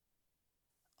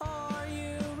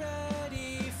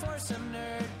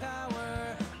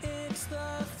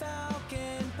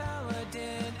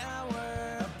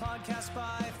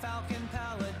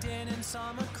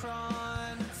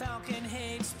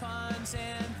Japanese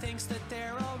and thinks that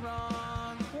they're all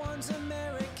wrong. One's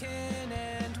American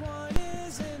and one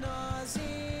is an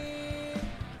Aussie.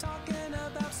 Talking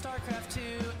about StarCraft 2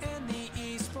 and the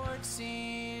esports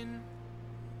scene.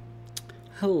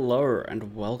 Hello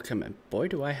and welcome, and boy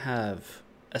do I have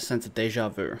a sense of deja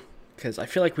vu, because I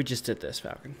feel like we just did this,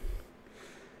 Falcon.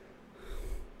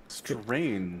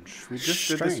 Strange. We just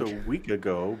did this a week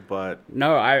ago, but...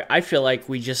 No, I feel like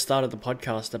we just started the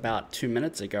podcast about 2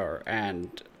 minutes ago,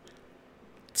 and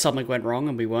something went wrong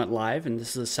and we weren't live, and this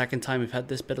is the second time we've had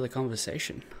this bit of the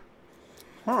conversation.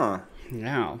 Huh.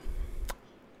 Yeah.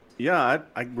 Yeah,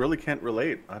 I really can't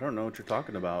relate. I don't know what you're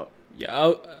talking about.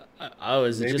 Yeah,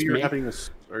 is it Maybe just you're me?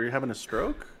 Are you having a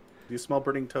stroke? Do you smell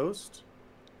burning toast?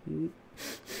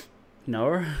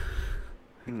 No.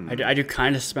 I do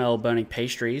kind of smell burning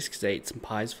pastries because I ate some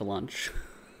pies for lunch.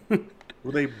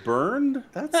 Were they burned?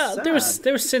 That's sad.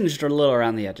 They were singed a little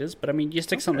around the edges, but I mean, you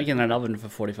stick something in an oven for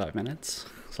 45 minutes,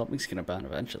 something's gonna burn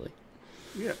eventually.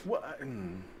 Yeah, well,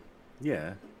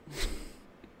 yeah.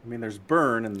 I mean, there's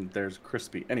burn and there's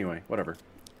crispy. Anyway, whatever.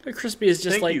 The crispy is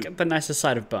just Thank you. the nicest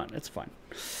side of burn. It's fine.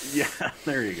 Yeah,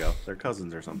 there you go. They're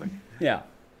cousins or something. Yeah.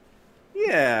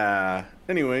 Yeah.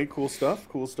 Anyway, cool stuff.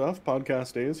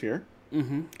 Podcast day is here.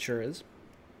 Mm-hmm. Sure is.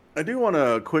 I do want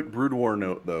a quick Brood War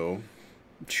note, though.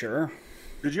 Sure.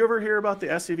 Did you ever hear about the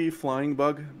SCV flying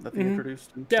bug that they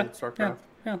introduced into StarCraft?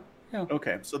 Yeah.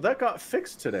 Okay, so that got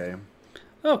fixed today.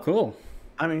 Oh, cool.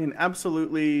 I mean,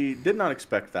 absolutely did not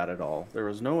expect that at all. There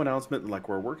was no announcement like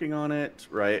we're working on it,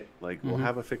 right? Like we'll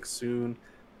have a fix soon.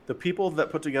 The people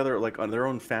that put together like on their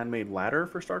own fan-made ladder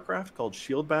for StarCraft called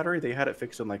Shield Battery, they had it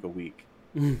fixed in like a week.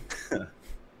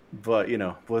 But, you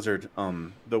know, Blizzard,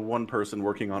 the one person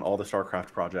working on all the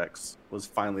StarCraft projects was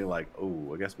finally like,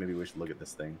 oh, I guess maybe we should look at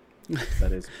this thing.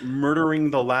 That is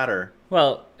murdering the ladder.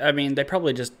 Well, I mean, they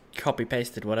probably just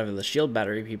copy-pasted whatever the Shield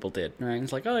Battery people did, right?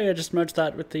 It's like, oh yeah, just merge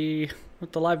that with the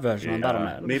live version on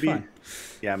Battle.net.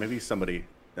 Maybe somebody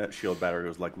at Shield Battery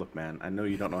was like, look, man, I know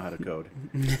you don't know how to code.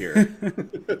 Here.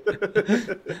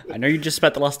 I know you just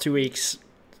spent the last 2 weeks,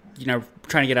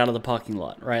 trying to get out of the parking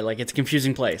lot, right? Like, it's a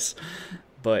confusing place.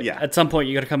 But at some point,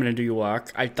 you got to come in and do your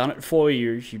work. I've done it for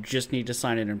you. You just need to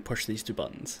sign in and push these two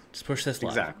buttons. Just push this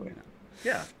live. Exactly.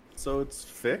 Yeah. So it's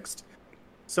fixed.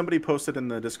 Somebody posted in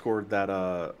the Discord that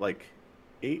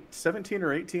 17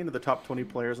 or 18 of the top 20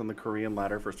 players on the Korean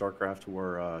ladder for StarCraft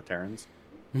were Terrans.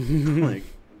 Like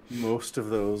most of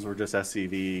those were just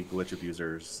SCV glitch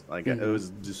abusers. Like it was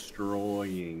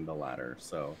destroying the ladder.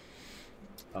 So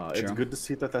it's good to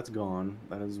see that that's gone.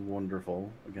 That is wonderful.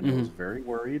 Again, I was very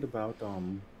worried about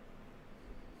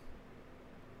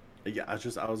I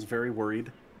was very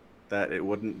worried that it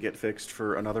wouldn't get fixed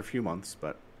for another few months,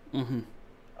 but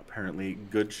apparently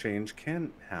good change can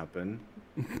happen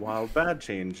while bad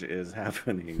change is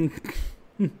happening.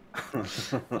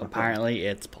 Apparently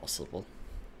it's possible.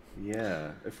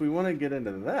 Yeah. If we want to get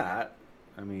into that,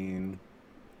 I mean,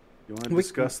 you want to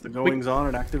discuss the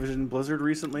goings-on at Activision Blizzard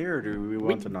recently, or do we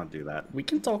want to not do that? We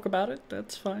can talk about it.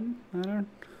 That's fine.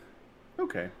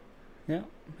 Okay. Yeah.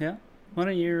 Why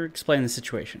don't you explain the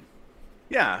situation?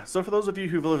 Yeah, so for those of you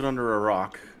who've lived under a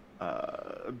rock,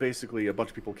 basically a bunch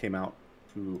of people came out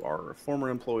who are former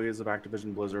employees of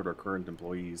Activision Blizzard or current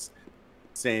employees,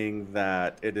 saying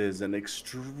that it is an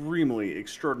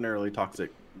extraordinarily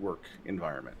toxic work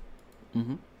environment.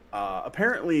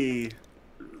 Apparently,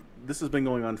 this has been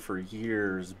going on for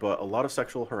years, but a lot of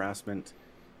sexual harassment,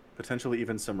 potentially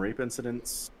even some rape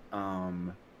incidents,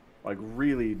 like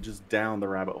really just down the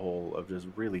rabbit hole of just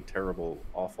really terrible,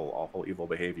 awful, evil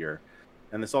behavior.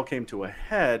 And this all came to a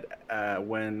head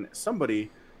when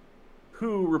somebody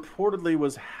who reportedly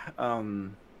was,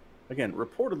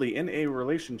 reportedly in a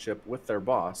relationship with their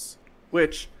boss,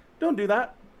 which, don't do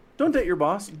that. Don't date your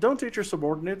boss. Don't date your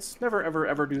subordinates. Never,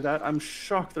 ever do that. I'm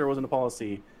shocked there wasn't a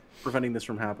policy preventing this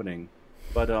from happening.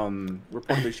 But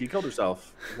reportedly she killed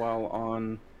herself while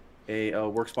on a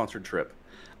work-sponsored trip.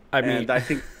 And I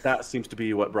think that seems to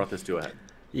be what brought this to a head.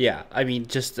 Yeah, I mean,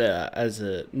 just as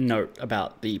a note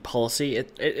about the policy,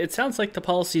 it sounds like the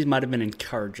policies might have been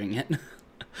encouraging it.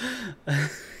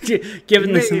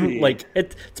 Given this,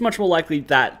 it's much more likely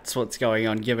that's what's going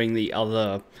on, given the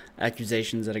other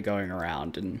accusations that are going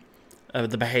around and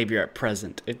the behavior at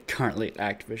present, currently at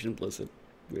Activision Blizzard.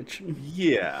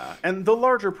 Yeah, and the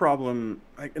larger problem,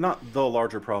 not the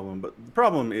larger problem, but the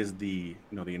problem is the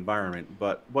environment.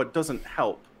 But what doesn't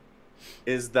help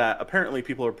is that apparently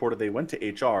people reported they went to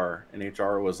HR and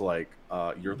HR was like,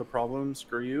 "You're the problem.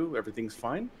 Screw you. Everything's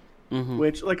fine."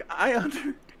 Which,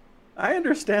 I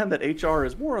understand that HR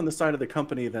is more on the side of the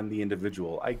company than the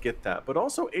individual. I get that. But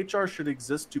also, HR should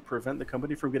exist to prevent the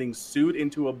company from getting sued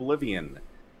into oblivion.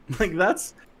 Like,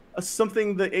 that's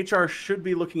something that HR should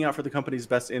be looking out for the company's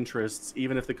best interests,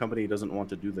 even if the company doesn't want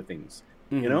to do the things.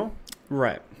 You know?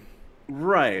 Right.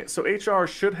 Right. So HR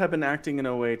should have been acting in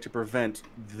a way to prevent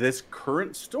this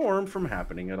current storm from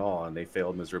happening at all, and they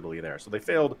failed miserably there. So they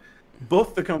failed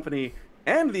both the company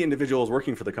and the individuals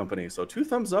working for the company. So 2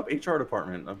 thumbs up, HR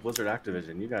department of Blizzard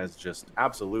Activision. You guys just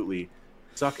absolutely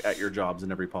suck at your jobs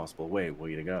in every possible way.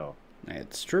 Way to go.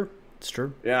 It's true. It's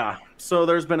true. Yeah. So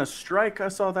there's been a strike. I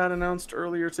saw that announced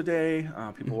earlier today.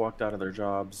 People walked out of their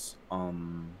jobs.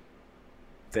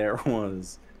 There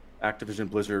was Activision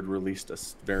Blizzard released a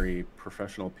very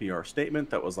professional PR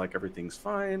statement that was like, everything's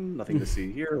fine, nothing to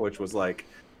see here, which was like,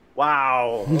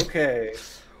 wow, okay.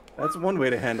 That's one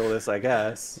way to handle this, I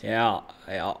guess. Yeah.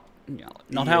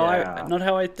 Not how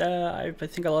I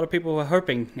think a lot of people were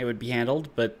hoping it would be handled,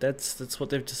 but that's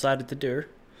what they've decided to do.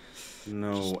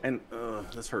 No, and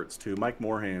this hurts too. Mike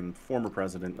Morhaime, former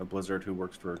president of Blizzard, who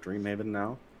works for Dreamhaven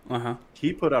now,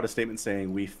 he put out a statement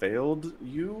saying, "We failed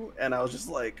you," and I was just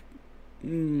like,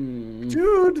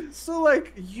 dude, so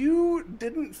like you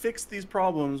didn't fix these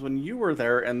problems when you were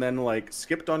there, and then like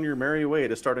skipped on your merry way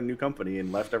to start a new company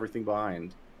and left everything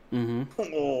behind.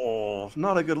 Oh,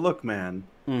 not a good look, man.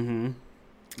 Nope.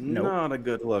 Not a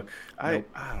good look. I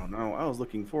don't know. I was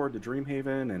looking forward to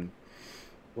Dreamhaven and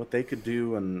what they could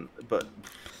do, but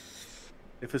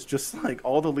if it's just like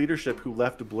all the leadership who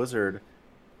left Blizzard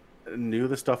knew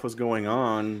the stuff was going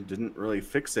on, didn't really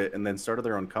fix it, and then started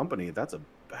their own company, that's a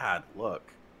bad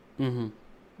look.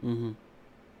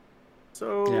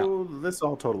 So this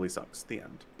all totally sucks. The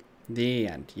end. The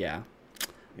end. Yeah.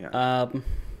 You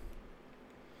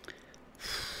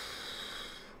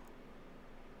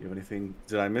have anything?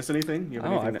 Did I miss anything? You have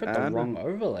anything I've to got add? the wrong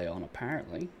overlay on,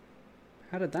 apparently.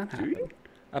 How did that happen? Do you?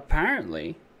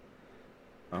 Apparently.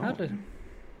 Oh. How did...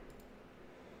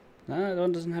 No, that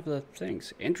one doesn't have the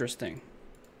things. Interesting.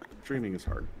 Streaming is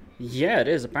hard. Yeah, it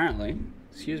is, apparently.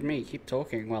 Excuse me, keep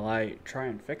talking while I try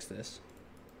and fix this.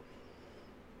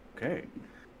 Okay.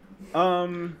 Or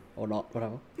not,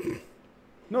 whatever.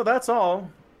 No, that's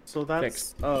all. So that's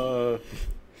Fixed.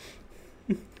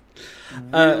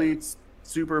 really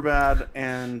super bad,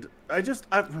 and I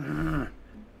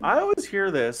always hear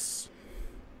this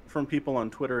from people on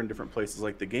Twitter and different places,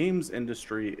 like the games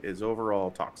industry is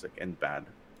overall toxic and bad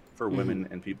for women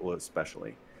and people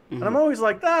especially. And I'm always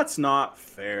like, that's not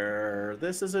fair.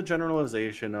 This is a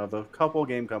generalization of a couple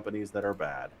game companies that are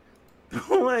bad.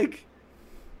 Like,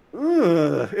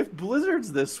 if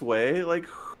Blizzard's this way, like,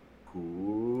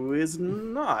 who is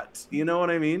not? You know what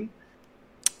I mean?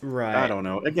 Right. I don't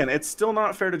know. Again, it's still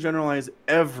not fair to generalize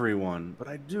everyone, but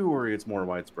I do worry it's more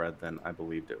widespread than I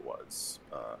believed it was,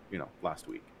 last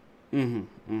week.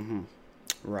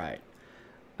 Right.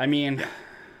 I mean,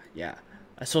 yeah.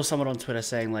 I saw someone on Twitter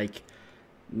saying, like,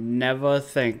 never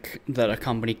think that a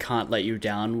company can't let you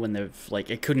down when they've,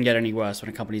 like, it couldn't get any worse when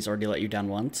a company's already let you down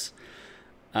once.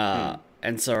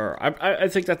 And so I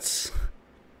think that's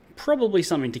probably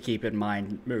something to keep in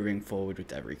mind moving forward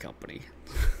with every company.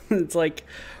 It's like,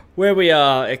 where we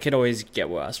are, it can always get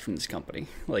worse from this company.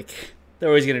 Like, they're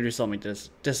always going to do something to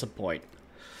disappoint.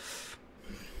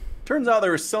 Turns out they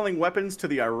were selling weapons to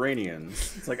the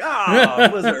Iranians. It's like,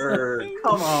 Blizzard,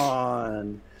 come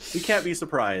on. We can't be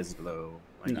surprised, though.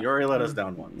 Like, you already let us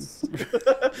down once.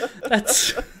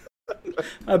 That's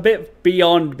a bit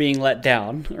beyond being let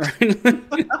down, right?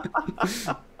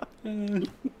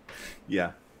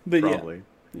 Yeah, but probably.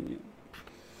 Yeah.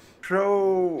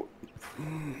 So,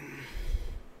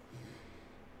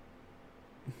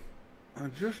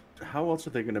 just how else are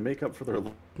they going to make up for their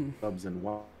subs and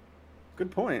what?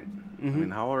 Good point. I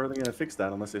mean, how are they going to fix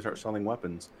that unless they start selling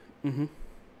weapons? Yeah.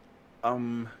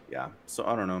 So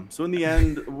I don't know. So in the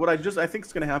end, what I think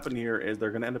is going to happen here is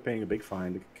they're going to end up paying a big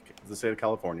fine to the state of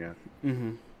California.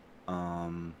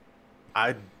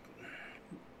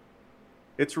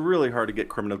 It's really hard to get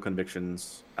criminal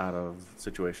convictions out of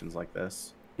situations like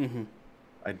this.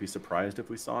 I'd be surprised if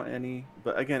we saw any,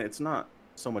 but again, it's not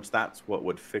so much that's what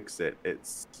would fix it. It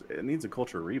needs a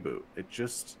culture reboot. It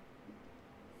just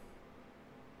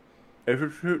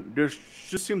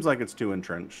seems like it's too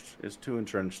entrenched. It's too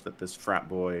entrenched that this frat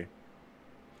boy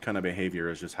kind of behavior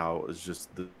is just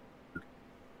the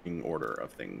order of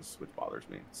things, which bothers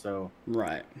me. So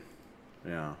right.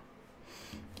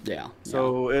 Yeah.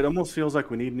 So it almost feels like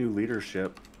we need new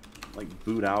leadership, like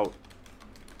boot out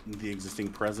the existing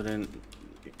president,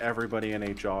 everybody in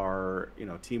HR,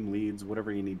 team leads,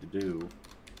 whatever you need to do.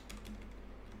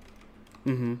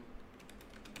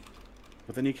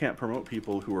 but then you can't promote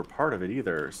people who are part of it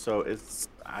either. So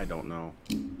I don't know.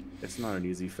 It's not an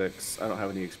easy fix. I don't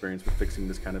have any experience with fixing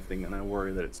this kind of thing, and I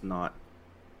worry that it's not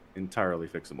entirely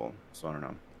fixable. So I don't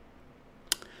know.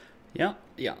 Yeah.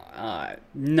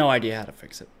 No idea how to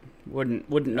fix it. Wouldn't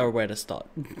know where to start.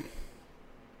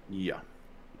 Yeah.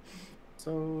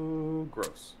 So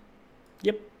gross.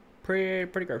 Yep.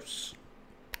 Pretty gross.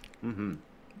 Mm-hmm.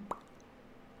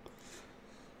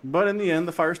 But in the end,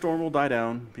 the firestorm will die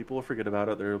down. People will forget about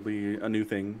it. There will be a new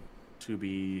thing to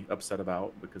be upset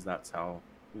about because that's how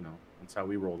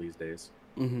we roll these days.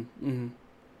 Mm-hmm. Mm-hmm.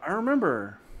 I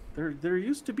remember there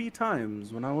used to be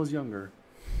times when I was younger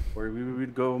where we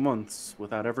would go months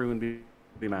without everyone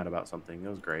be mad about something. It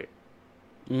was great.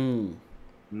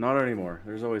 Not anymore.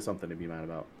 There's always something to be mad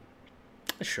about.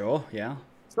 Sure, yeah.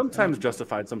 Sometimes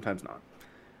justified, sometimes not.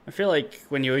 I feel like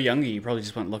when you were younger, you probably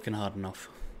just weren't looking hard enough.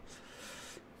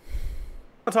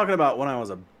 I'm talking about when I was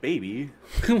a baby.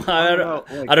 I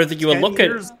don't think you were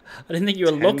looking. I didn't think you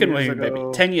were looking when you were a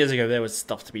baby. 10 years ago, there was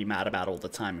stuff to be mad about all the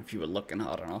time if you were looking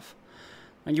hard enough.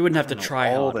 And you wouldn't have to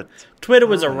try hard. Twitter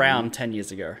was around 10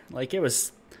 years ago. Like,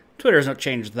 Twitter has not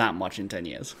changed that much in 10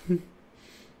 years.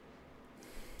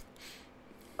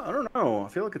 I don't know. I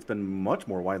feel like it's been much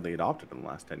more widely adopted in the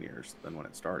last 10 years than when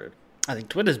it started. I think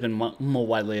Twitter's been more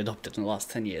widely adopted in the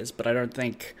last 10 years, but I don't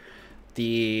think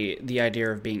the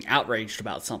idea of being outraged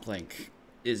about something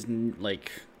is, like,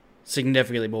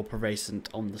 significantly more pervasive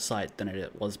on the site than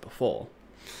it was before.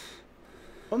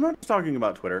 I'm not just talking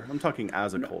about Twitter. I'm talking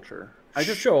as a culture.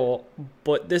 Sure,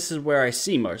 but this is where I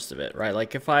see most of it, right?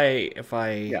 Like, if I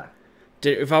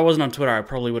wasn't on Twitter, I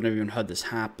probably wouldn't have even heard this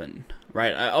happen,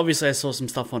 right? Obviously, I saw some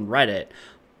stuff on Reddit,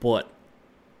 but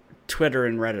Twitter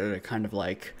and Reddit are kind of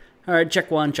like, all right, check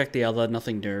one, check the other,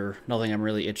 nothing new, nothing I'm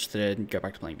really interested in, go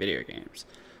back to playing video games.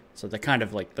 So they're kind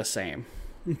of like the same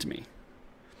to me.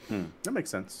 That makes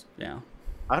sense. Yeah.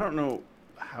 I don't know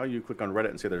how you click on Reddit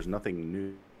and say there's nothing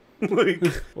new.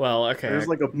 Well, okay. There's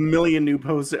like a million new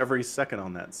posts every second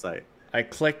on that site. I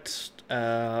clicked,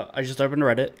 I just opened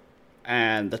Reddit,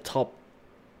 and the top,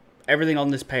 everything on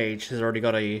this page has already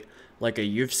got a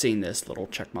you've seen this little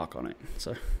check mark on it.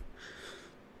 So,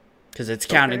 because it's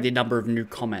counting the number of new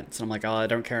comments. And I'm like, I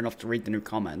don't care enough to read the new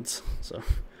comments. So,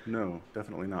 no,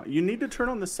 definitely not. You need to turn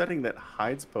on the setting that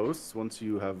hides posts once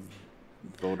you have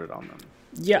voted on them.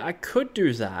 Yeah, I could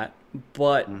do that,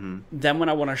 but then when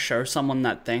I want to show someone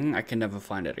that thing, I can never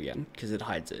find it again because it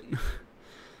hides it.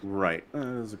 Right. That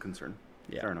is a concern.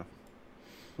 Yeah. Fair enough.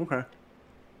 Okay.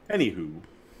 Anywho.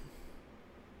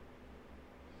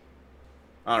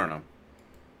 I don't know.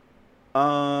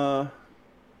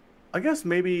 I guess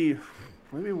maybe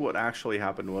what actually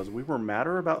happened was we were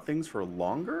madder about things for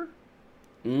longer.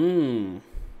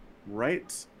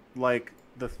 Right? Like,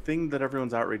 the thing that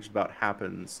everyone's outraged about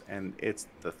happens, and it's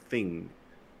the thing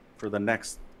for the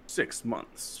next 6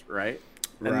 months, right?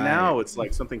 And now it's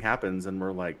like something happens, and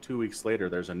we're like 2 weeks later,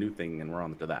 there's a new thing, and we're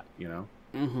on to that, you know?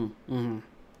 I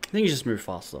think you just move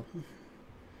faster.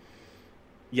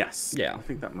 Yes. Yeah. I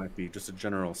think that might be just a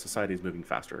general society's moving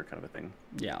faster kind of a thing.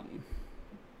 Yeah.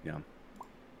 Yeah.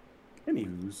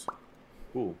 Anywho's.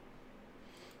 Cool.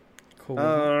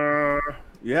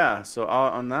 Yeah, so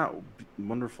on that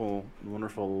wonderful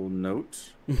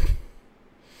note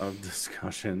of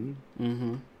discussion,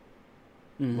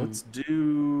 let's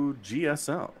do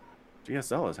GSL.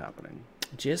 GSL is happening.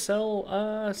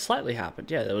 GSL slightly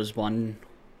happened. Yeah, there was one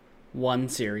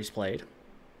series played.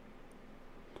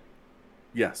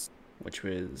 Yes. Which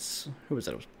was, who was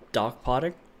it? It was Dark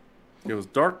Parting. It was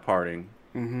Dark Parting.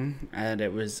 And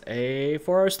it was a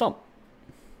 4-0 stomp.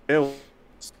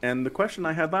 And the question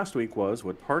I had last week was,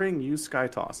 would Parting use Sky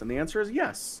Toss? And the answer is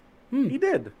yes. He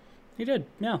did. He did,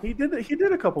 yeah. He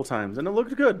did a couple times, and it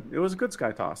looked good. It was a good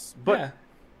Sky Toss. But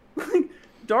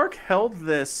Dark held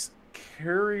this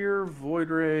Carrier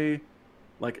Void Ray,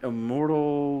 like,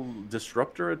 Immortal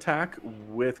Disruptor attack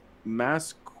with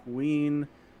Mass Queen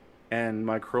and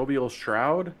Microbial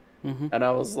Shroud. And I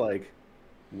was like,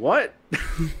 what?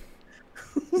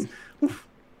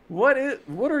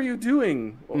 What are you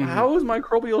doing? How is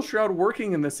Microbial Shroud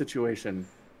working in this situation?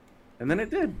 And then it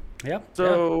did. Yep.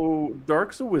 So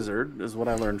Dark's a wizard, is what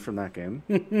I learned from that game.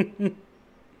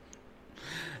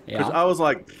 Because I was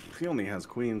like, he only has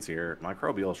queens here.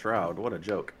 Microbial Shroud, what a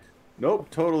joke. Nope,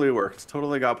 totally worked.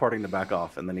 Totally got Parting to back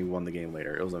off, and then he won the game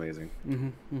later. It was amazing.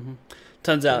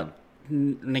 Turns out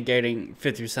negating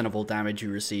 50% of all damage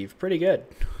you receive, pretty good.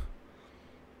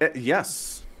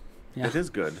 Yes. Yeah. It is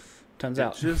good. Turns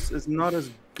out. It just is not as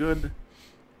good.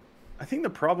 I think the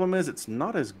problem is it's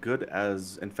not as good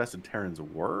as Infested Terrans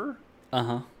were.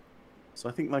 So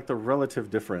I think like the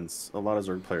relative difference, a lot of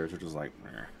Zerg players are just like,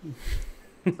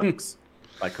 sucks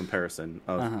by comparison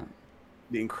of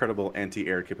the incredible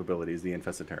anti-air capabilities the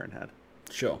Infested Terran had.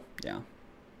 Sure. Yeah.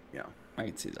 Yeah. I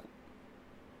can see that.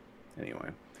 Anyway.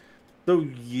 So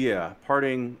yeah,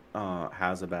 Parting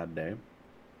has a bad day.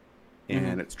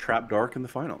 And it's Trap Dark in the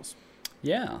finals.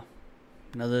 Yeah.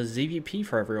 Another ZVP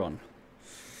for everyone.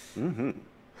 A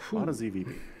lot of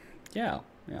ZVP. Yeah.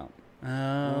 Yeah.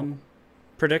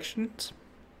 Predictions?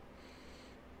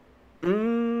 I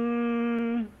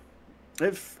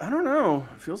don't know.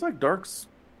 It feels like Dark's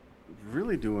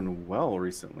really doing well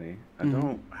recently. I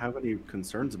don't have any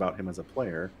concerns about him as a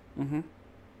player.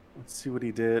 Let's see what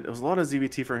he did. It was a lot of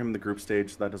ZVT for him in the group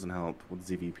stage. So that doesn't help with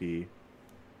ZVP.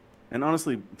 And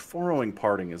honestly, 4-0ing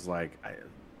Parting is like...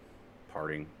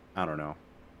 Parting. I don't know.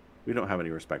 We don't have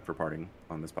any respect for Parting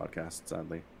on this podcast,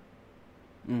 sadly.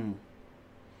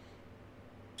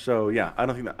 So yeah, I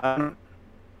don't think that.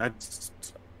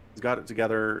 He's got it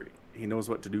together. He knows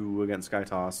what to do against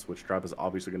Skytoss, which Trap is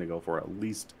obviously going to go for at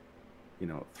least,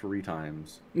 3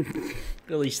 times.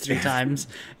 At least 3 times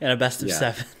in a best of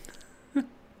 7.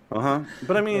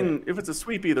 But I mean, if it's a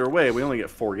sweep either way, we only get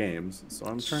 4 games. So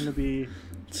I'm trying to be.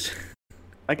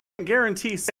 I can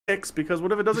guarantee 6 because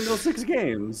what if it doesn't go 6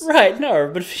 games? Right. No,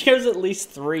 but if he goes at least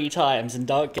 3 times and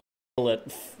Dark gets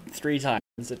it 3 times.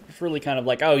 It's really kind of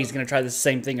like, oh, he's going to try the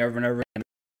same thing over and over again.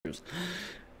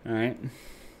 All right.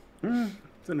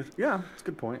 Yeah, it's a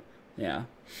good point. Yeah.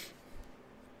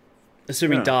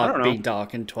 Assuming Dark beat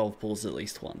Dark in 12 pools at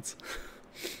least once.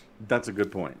 That's a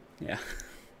good point. Yeah.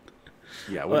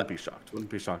 Yeah, wouldn't be shocked. Wouldn't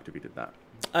be shocked if he did that.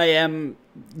 I am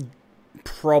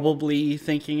probably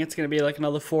thinking it's going to be like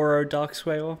another 4-0 Dark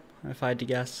Swayer, if I had to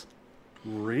guess.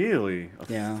 Really? A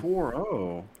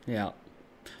 4-0? Yeah.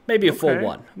 Maybe a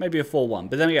 4-1. Maybe a 4-1.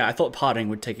 But then, I thought Parting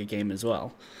would take a game as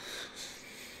well.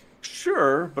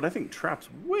 Sure, but I think Trap's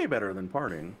way better than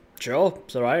Parting. Sure,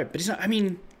 it's alright. But he's not,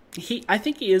 I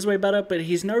think he is way better, but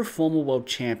he's no former world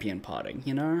champion Parting,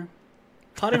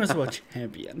 Parting was a world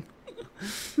champion.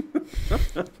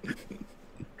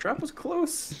 Trap was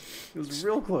close. It was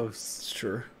real close. It's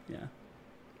true, yeah.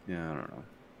 Yeah, I don't know.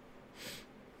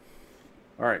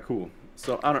 Alright, cool.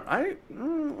 So,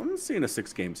 I'm seeing a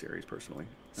 6-game series, personally.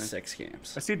 6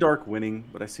 games. I see Dark winning,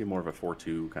 but I see more of a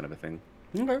 4-2 kind of a thing.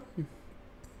 Okay.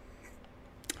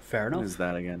 Fair enough. When is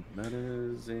that again? That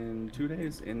is in 2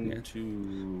 days?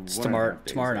 It's tomorrow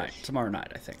night. Tomorrow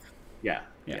night, I think. Yeah.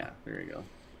 There you go.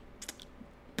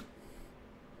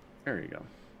 There you go.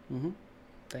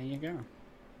 There you go.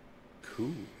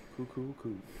 Cool.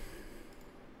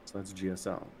 So that's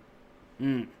GSL.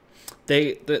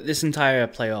 This entire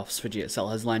playoffs for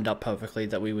GSL has lined up perfectly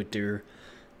that we would do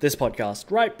this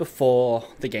podcast right before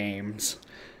the games.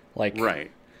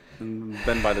 Right. And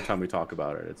then by the time we talk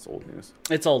about it, it's old news.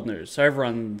 It's old news. So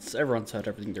everyone's heard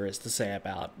everything there is to say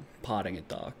about Parting at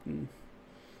Dark. And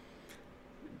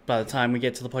by the time we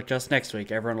get to the podcast next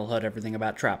week, everyone will have heard everything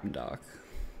about Trap and Dark.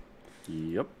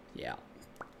 Yep. Yeah.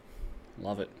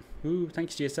 Love it. Ooh,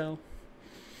 thanks, GSL.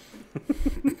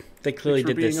 They clearly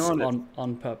did this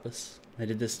on purpose. They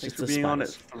did this just to spite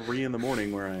us. On at 3 in the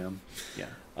morning where I am. Yeah.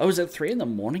 Oh, is it 3 in the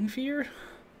morning for you?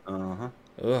 Uh-huh.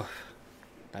 Ugh.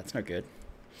 That's no good.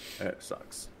 It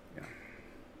sucks.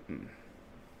 Yeah.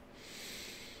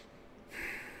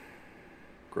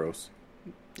 Gross.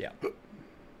 Yeah.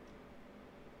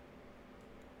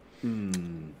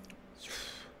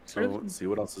 So let's see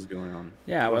what else is going on.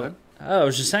 Yeah, I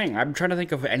was just saying, I'm trying to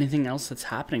think of anything else that's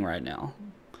happening right now.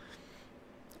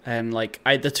 And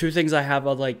the 2 things I have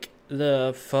are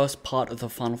the first part of the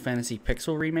Final Fantasy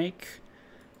Pixel remake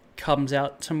comes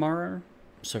out tomorrow.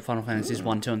 So Final Fantasies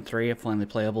 1, 2, and 3 are finally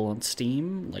playable on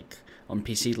Steam, on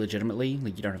PC legitimately.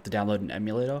 You don't have to download an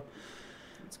emulator.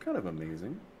 It's kind of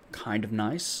amazing. Kind of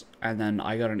nice. And then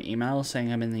I got an email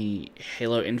saying I'm in the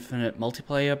Halo Infinite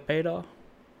multiplayer beta.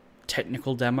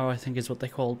 Technical demo, I think is what they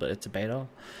call it, but it's a beta.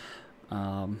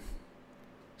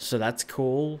 So that's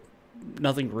cool.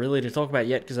 Nothing really to talk about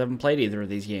yet because I haven't played either of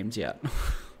these games yet.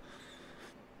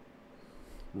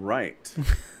 Right.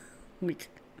 It's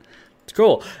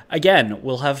cool. Again,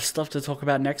 we'll have stuff to talk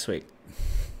about next week.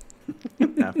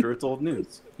 After it's old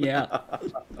news. Yeah.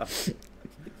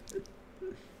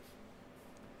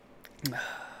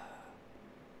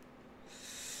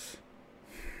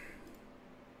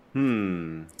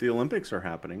 The Olympics are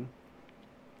happening.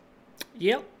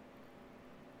 Yep.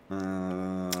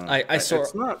 I saw.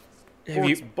 It's not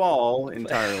sports ball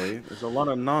entirely. There's a lot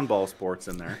of non-ball sports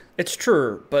in there. It's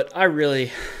true, but I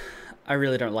really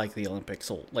don't like the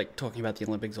Olympics. Talking about the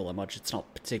Olympics all that much. It's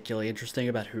not particularly interesting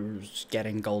about who's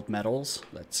getting gold medals.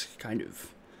 That's kind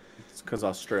of It's because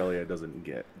Australia doesn't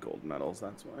get gold medals.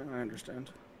 That's why. I understand.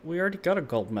 We already got a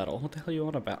gold medal. What the hell are you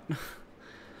on about?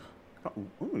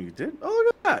 Oh, you did? Oh,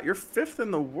 look at that. You're 5th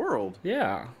in the world.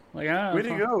 Yeah. Like, way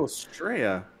to go,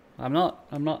 Australia. I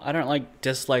don't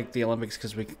dislike the Olympics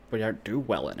because we don't do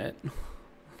well in it.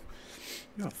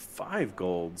 You have 5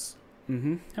 golds.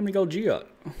 Mm-hmm. How many gold you got?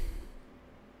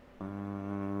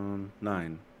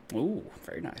 9. Ooh,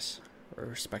 very nice. A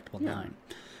respectable 9.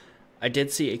 I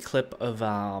did see a clip of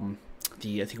I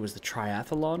think it was the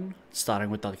triathlon, starting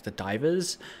with like the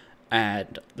divers,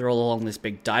 and they're all along this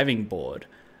big diving board.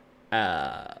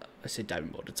 I say diving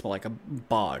board, it's more like a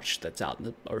barge that's out in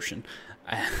the ocean.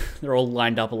 They're all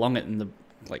lined up along it in the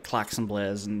like klaxon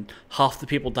blares, and half the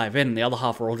people dive in and the other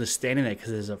half are all just standing there because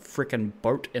there's a freaking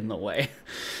boat in the way.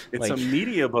 It's like, a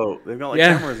media boat. They've got like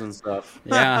cameras and stuff.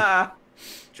 Yeah.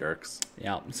 Jerks.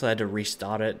 Yeah, so I had to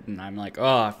restart it, and I'm like,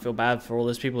 oh, I feel bad for all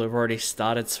those people who've already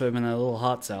started swimming their little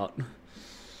hearts out.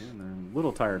 Yeah, they're a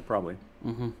little tired, probably.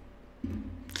 Mm-hmm.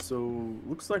 So,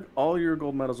 looks like all your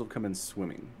gold medals will come in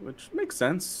swimming, which makes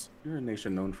sense. You're a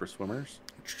nation known for swimmers.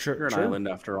 You're an island,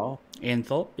 after all.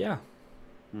 Anthorpe, yeah.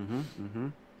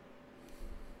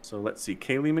 So, let's see.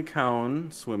 Kaylee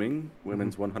McCowan, swimming,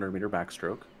 women's 100-meter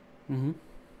backstroke.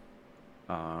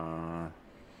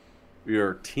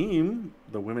 Your team,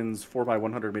 the women's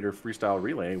 4x100-meter freestyle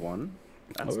relay, won.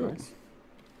 That's nice.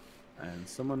 And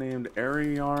someone named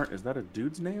Ariarn. Is that a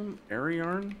dude's name?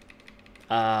 Ariarn?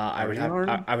 I would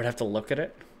have to look at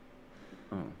it.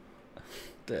 Oh.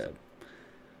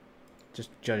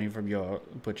 Just judging from your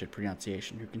butchered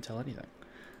pronunciation, who can tell anything?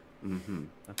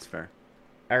 That's fair.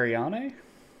 Ariane?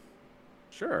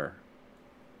 Sure.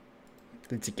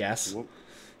 It's a guess.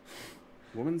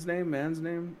 Woman's name, man's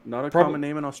name? Not a common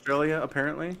name in Australia,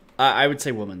 apparently? I would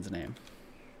say woman's name.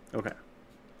 Okay.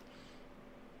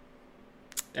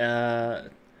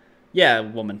 Yeah,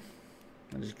 woman.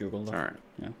 I just Googled it. All right.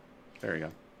 Yeah. There you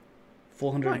go.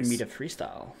 400-meter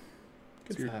freestyle.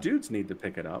 So your dudes need to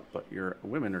pick it up, but your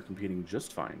women are competing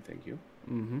just fine, thank you.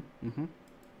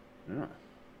 Yeah.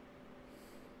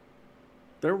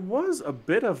 There was a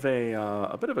bit of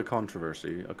a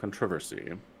controversy.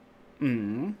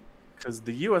 Because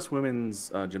the U.S.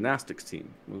 women's gymnastics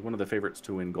team was one of the favorites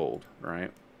to win gold,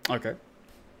 right? Okay.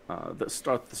 The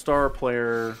star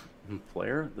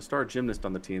gymnast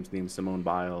on the team's named Simone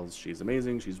Biles. She's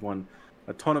amazing. She's won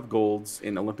a ton of golds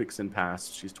in Olympics in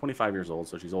past. She's 25 years old,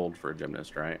 so she's old for a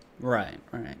gymnast, right? Right.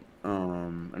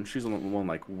 And she's won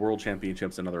like world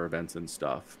championships and other events and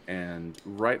stuff. And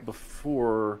right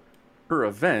before her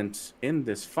event in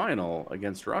this final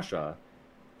against Russia,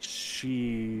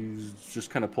 she's just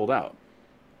kind of pulled out.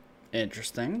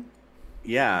 Interesting.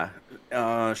 Yeah.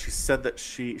 She said that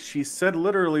she said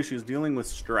literally she was dealing with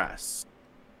stress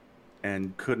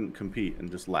and couldn't compete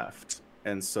and just left.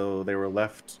 And so they were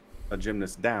left a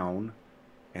gymnast down,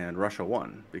 and Russia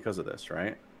won because of this,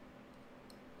 right?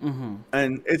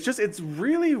 And it's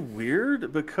really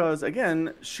weird because,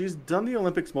 again, she's done the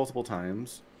Olympics multiple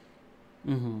times.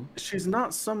 She's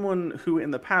not someone who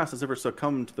in the past has ever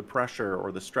succumbed to the pressure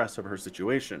or the stress of her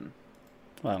situation.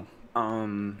 Well,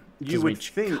 you would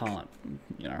think, can't,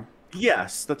 you know.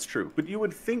 Yes, that's true. But you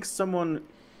would think someone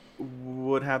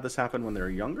would have this happen when they're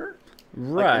younger.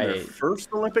 Right. Like in their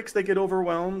first Olympics, they get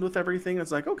overwhelmed with everything.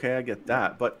 It's like, okay, I get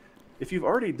that. But if you've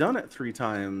already done it 3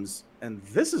 times and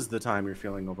this is the time you're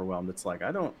feeling overwhelmed, it's like,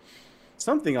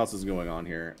 something else is going on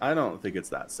here. I don't think it's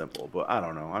that simple, but I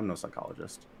don't know. I'm no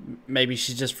psychologist. Maybe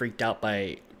she's just freaked out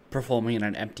by performing in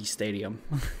an empty stadium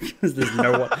because there's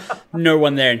no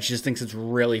one there, and she just thinks it's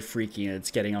really freaky and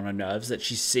it's getting on her nerves that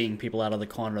she's seeing people out of the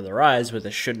corner of their eyes where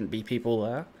there shouldn't be people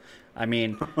there. I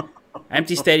mean,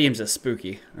 empty stadiums are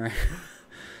spooky, right?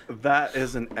 That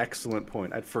is an excellent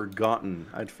point. I'd forgotten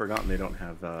they don't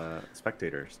have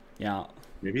spectators. Yeah.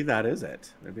 Maybe that is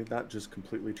it. Maybe that just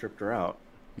completely tripped her out.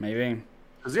 Maybe.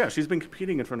 Because, yeah, she's been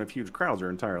competing in front of huge crowds her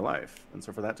entire life. And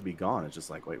so for that to be gone, it's just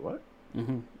like, wait, what?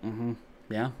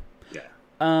 Yeah.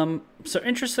 Yeah. So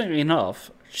interestingly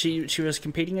enough, she was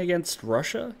competing against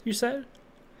Russia, you said?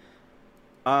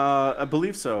 I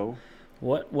believe so.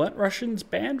 What Russians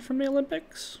banned from the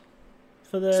Olympics?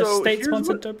 For the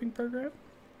state-sponsored doping program?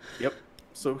 Yep.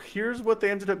 So here's what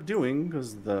they ended up doing,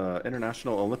 because the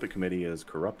International Olympic Committee is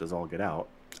corrupt as all get out.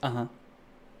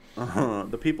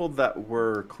 The people that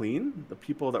were clean, the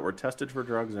people that were tested for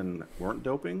drugs and weren't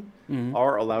doping,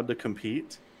 are allowed to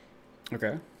compete.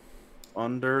 Okay.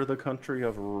 Under the country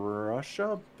of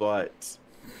Russia, but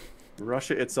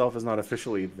Russia itself is not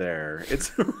officially there.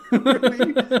 It's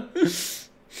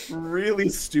a really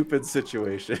stupid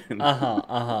situation.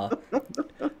 Yeah.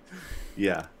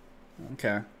 Yeah.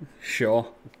 Okay. Sure.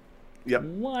 Yep.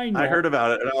 Why not? I heard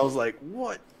about it and I was like,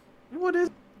 what? What?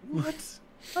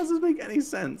 How does this make any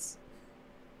sense?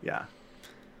 Yeah.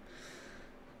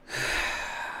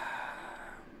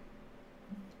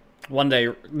 One day,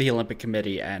 the Olympic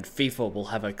Committee and FIFA will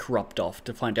have a corrupt off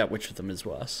to find out which of them is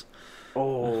worse.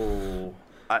 Oh.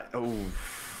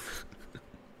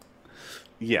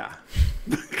 Yeah.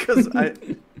 Because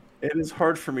it is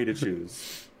hard for me to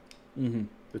choose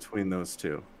between those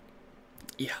two.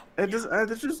 Yeah. Does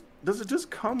it just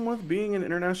come with being an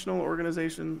international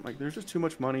organization? Like, there's just too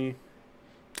much money.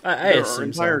 There are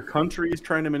entire countries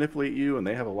trying to manipulate you, and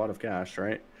they have a lot of cash,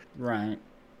 right? Right.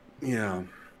 Yeah.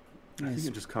 I think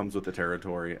it just comes with the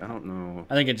territory. I don't know.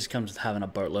 I think it just comes with having a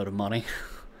boatload of money.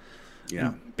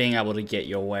 Yeah. Being able to get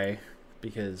your way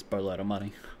because boatload of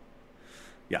money.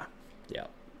 Yeah. Yeah.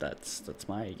 That's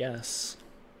my guess.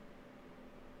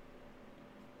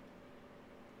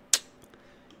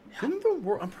 Didn't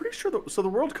I'm pretty sure the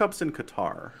World Cup's in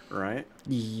Qatar, right?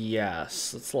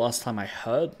 Yes, that's the last time I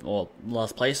heard, or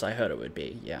last place I heard it would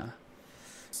be. Yeah.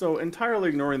 So entirely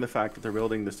ignoring the fact that they're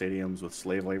building the stadiums with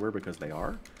slave labor because they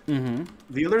are. Mm-hmm.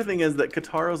 The other thing is that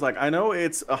Qatar is like, I know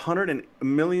it's 100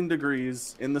 million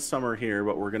degrees in the summer here,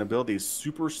 but we're going to build these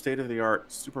super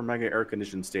state-of-the-art, super mega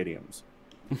air-conditioned stadiums.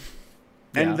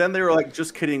 And then they were like,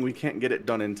 just kidding, we can't get it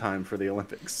done in time for the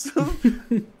Olympics.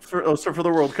 for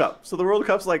the World Cup. So the World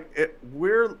Cup's like,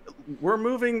 we're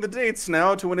moving the dates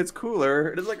now to when it's cooler.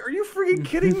 And it's like, are you freaking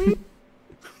kidding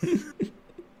me?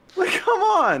 Like, come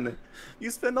on.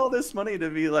 You spend all this money to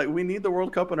be like, we need the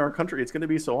World Cup in our country. It's going to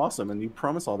be so awesome. And you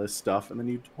promise all this stuff, and then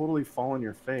you totally fall on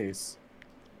your face.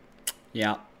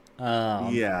 Yeah.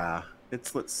 Yeah.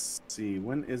 Let's see,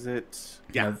 when is it?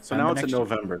 Yeah, so now it's in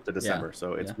November to December,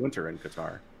 so it's winter in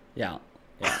Qatar. Yeah,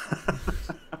 yeah.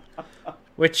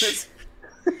 Which it's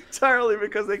entirely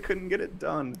because they couldn't get it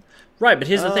done. Right, but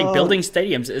here's the thing: building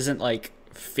stadiums isn't like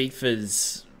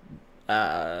FIFA's.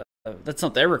 That's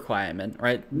not their requirement,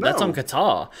 right? No. That's on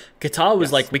Qatar. Qatar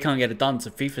was like, we can't get it done, so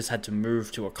FIFA's had to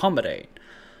move to accommodate.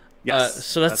 Yes.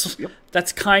 So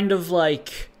that's kind of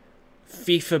like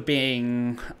FIFA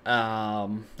being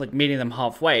like meeting them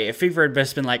halfway. If FIFA had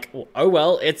just been like, oh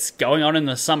well, it's going on in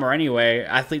the summer anyway,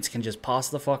 athletes can just pass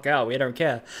the fuck out, we don't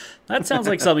care. That sounds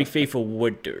like something FIFA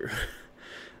would do.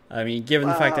 I mean, given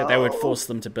the fact that they would force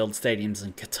them to build stadiums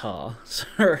in Qatar.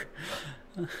 So,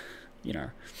 you know.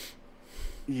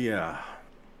 Yeah.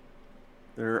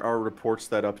 There are reports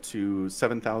that up to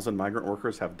 7,000 migrant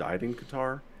workers have died in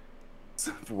Qatar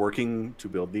working to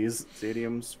build these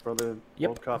stadiums for the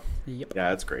World Cup. Yep.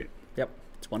 Yeah, it's great. Yep.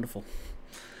 It's wonderful.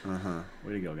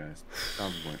 Way to go, guys.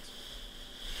 1,000 points.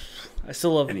 I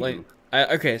still love,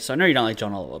 okay, so I know you don't like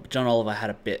John Oliver, but John Oliver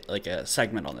had a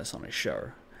segment on this on his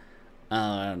show.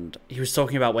 And he was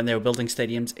talking about when they were building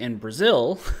stadiums in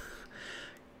Brazil.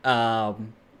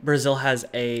 Brazil has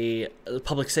a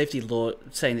public safety law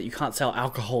saying that you can't sell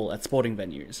alcohol at sporting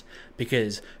venues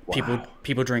because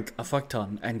people drink a fuck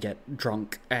ton and get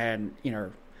drunk, and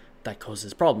that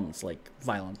causes problems like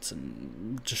violence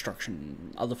and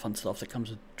destruction, other fun stuff that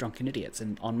comes with drunken idiots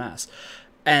and en masse.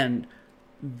 And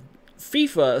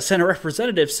FIFA sent a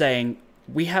representative saying,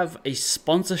 we have a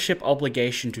sponsorship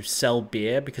obligation to sell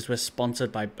beer because we're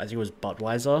sponsored by, I think it was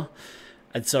Budweiser,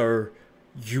 and so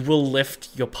you will lift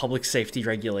your public safety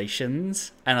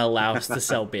regulations and allow us to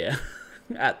sell beer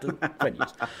at the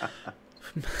venues.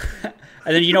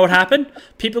 And then you know what happened?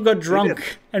 People got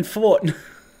drunk and fought.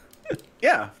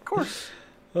 Yeah, of course.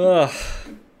 Ugh.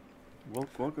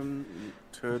 Welcome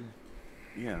to,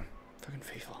 fucking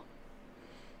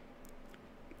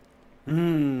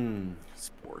FIFA.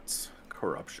 Sports.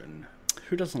 Corruption.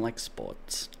 Who doesn't like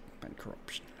sports and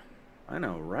corruption? I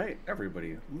know, right?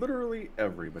 Everybody. Literally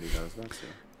everybody does that too.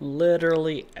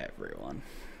 Literally everyone.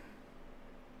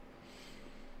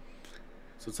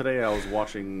 So today I was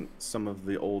watching some of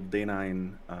the old Day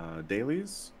 9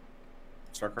 dailies.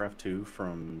 StarCraft 2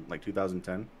 from like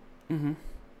 2010. Mm-hmm.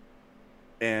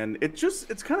 And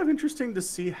it's kind of interesting to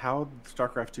see how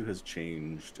StarCraft 2 has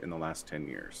changed in the last 10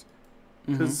 years.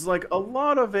 Because like a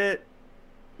lot of it,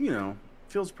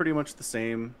 feels pretty much the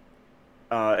same.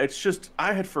 It's just,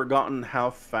 I had forgotten how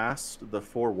fast the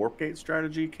 4 Warp Gate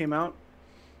strategy came out.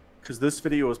 Because this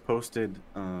video was posted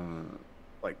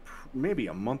maybe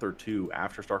a month or two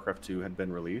after StarCraft 2 had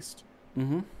been released.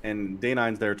 Mm-hmm. And Day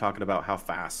 9's there talking about how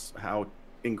fast, how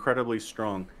incredibly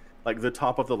strong. Like the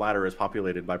top of the ladder is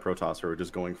populated by Protoss who are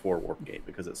just going for Warp Gate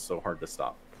because it's so hard to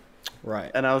stop.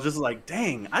 Right. And I was just like,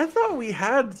 dang, I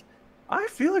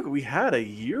feel like we had a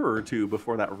year or two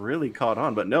before that really caught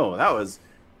on. But no, that was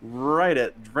right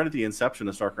at the inception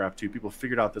of StarCraft 2. People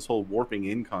figured out this whole warping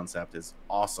in concept is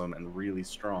awesome and really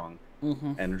strong.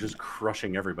 and just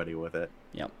crushing everybody with it.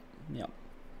 Yep.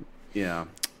 Yeah,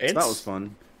 so that was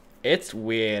fun. It's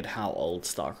weird how old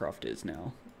StarCraft is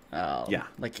now. Yeah.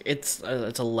 Like, it's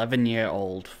 11-year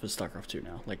old for StarCraft 2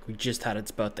 now. Like, we just had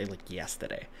its birthday, like,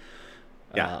 yesterday.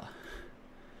 Yeah.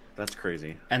 That's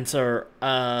crazy. And so,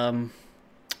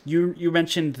 you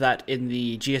mentioned that in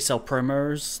the GSL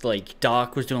promos, like,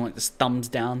 Dark was doing, like, this thumbs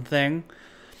down thing.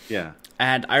 Yeah.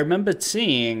 And I remember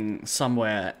seeing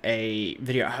somewhere a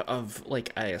video of,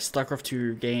 like, a StarCraft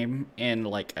 2 game in,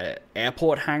 like, an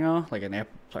airport hangar, like an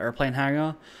airplane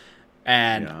hangar.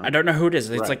 And I don't know who it is.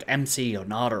 It's like MC or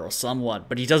Nada or someone.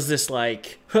 But he does this,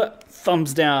 like,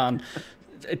 thumbs down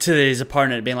to his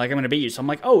opponent, being like, I'm going to beat you. So I'm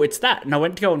like, oh, it's that. And I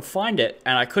went to go and find it,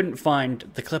 and I couldn't find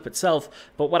the clip itself.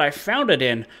 But what I found it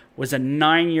in was a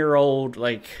 9-year-old,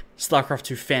 like, StarCraft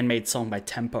 2 fan-made song by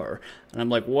Tempo. And I'm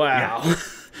like, wow. Yeah.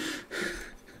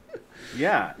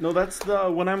 Yeah, no, that's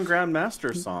the When I'm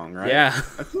Grandmaster song, right? Yeah.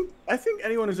 I think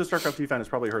anyone who's a StarCraft 2 fan has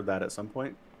probably heard that at some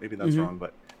point. Maybe that's wrong,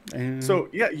 but... So,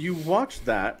 yeah, you watch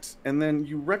that, and then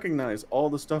you recognize all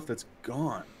the stuff that's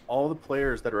gone. All the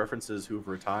players that references who've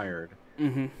retired.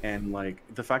 And, like,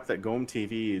 the fact that GOM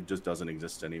TV just doesn't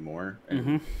exist anymore.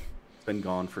 And it's been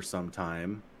gone for some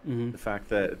time. The fact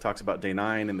that it talks about Day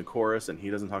 9 in the chorus, and he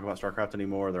doesn't talk about StarCraft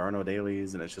anymore. There are no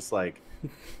dailies, and it's just like...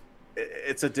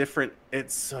 It's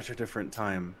such a different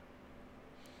time.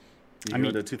 You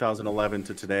go to 2011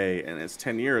 to today, and it's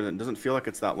 10 years, and it doesn't feel like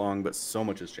it's that long, but so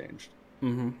much has changed.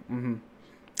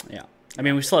 Yeah. I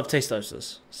mean, we still have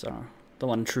Tastoses, so the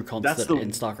one true constant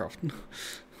in StarCraft.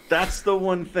 That's the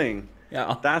one thing.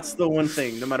 Yeah. That's the one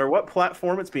thing. No matter what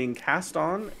platform it's being cast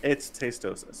on, it's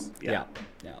Tastoses. Yeah.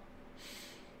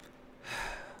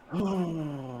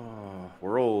 Oh,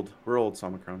 we're old. We're old,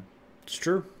 Samacron. It's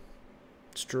true.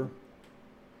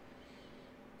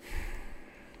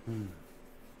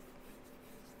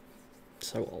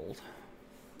 So old.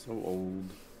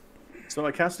 So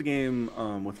I cast a game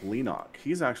with Lenok.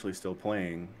 He's actually still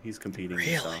playing. He's competing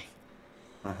and stuff.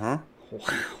 Wow.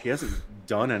 He hasn't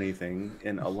done anything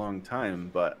in a long time,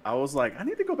 but I was like, I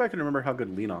need to go back and remember how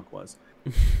good Lenok was.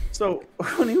 So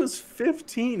when he was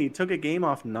 15, he took a game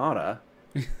off Nada.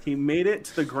 He made it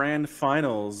to the grand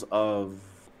finals of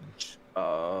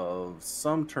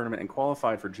some tournament and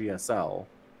qualified for GSL.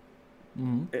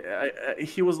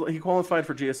 He qualified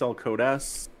for GSL Code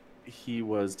S. He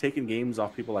was taking games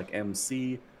off people like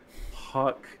MC,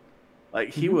 Huck. Like,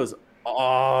 he was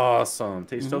awesome.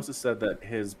 Tastosis said that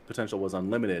his potential was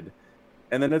unlimited.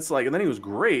 And then it's like, and then he was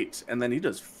great, and then he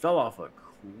just fell off a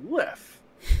cliff.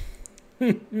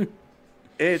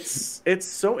 It's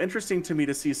so interesting to me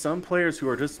to see some players who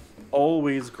are just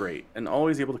always great and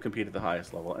always able to compete at the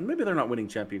highest level. And maybe they're not winning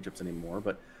championships anymore,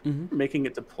 but making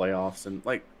it to playoffs. And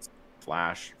like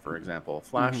Flash, for example.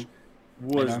 Flash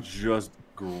was just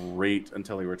great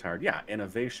until he retired. Yeah,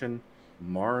 Innovation,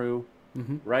 Maru,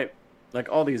 right? Like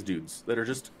all these dudes that are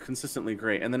just consistently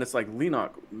great. And then it's like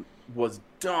Lenok was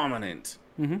dominant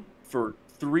for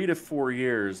 3 to 4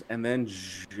 years and then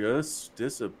just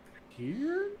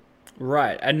disappeared.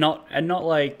 Right, and not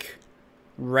like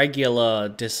regular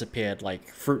disappeared like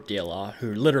Fruit Dealer,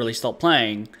 who literally stopped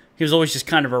playing. He was always just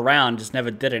kind of around, just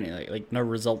never did anything. Like no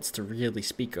results to really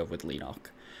speak of with Lenok.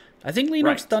 I think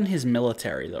Lenok's done his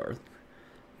military though.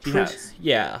 He has.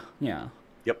 Yeah.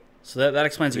 Yep. So that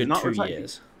explains a good 2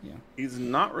 years. Yeah. He's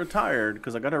not retired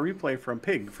because I got a replay from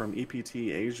Pig from EPT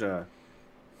Asia,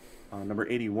 number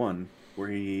 81, where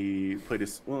he played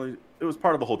his. Well, it was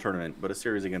part of the whole tournament, but a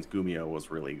series against Gumio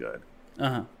was really good.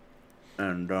 And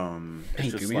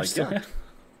it's just like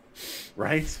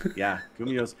right? Yeah,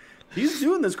 Gumio's. He's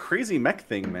doing this crazy mech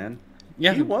thing, man.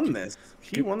 Yeah, he won this.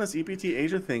 He won this EPT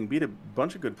Asia thing. Beat a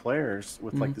bunch of good players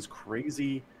with like this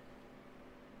crazy.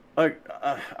 Like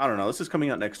I don't know. This is coming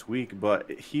out next week, but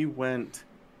he went.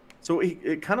 So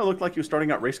it kind of looked like he was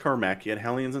starting out race car mech. He had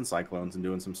Hellions and Cyclones and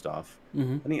doing some stuff.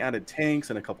 Then he added tanks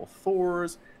and a couple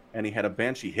Thors, and he had a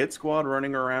Banshee hit squad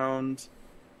running around,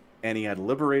 and he had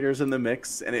Liberators in the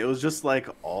mix, and it was just like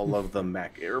all of the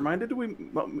mech. It reminded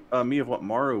me of what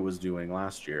Maru was doing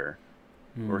last year,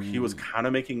 where he was kind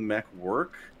of making mech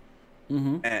work.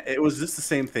 And it was just the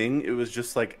same thing. It was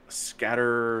just like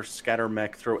scatter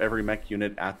mech, throw every mech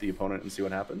unit at the opponent and see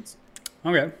what happens.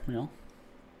 Okay, yeah.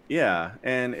 Yeah,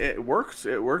 and it worked.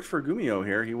 It worked for Gumio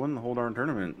here. He won the whole darn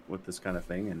tournament with this kind of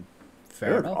thing, and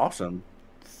fair enough. Awesome.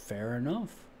 Fair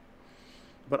enough.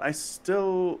 But I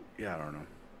don't know.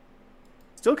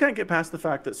 Still can't get past the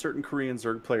fact that certain Korean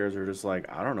Zerg players are just like,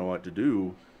 I don't know what to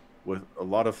do with a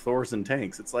lot of Thors and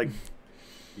tanks. It's like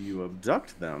you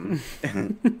abduct them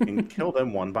and kill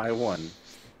them one by one.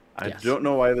 I don't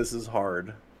know why this is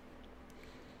hard.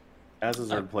 As a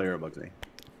Zerg player, it bugs me.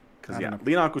 Because,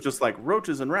 Leonok was just like,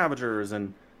 roaches and ravagers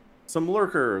and some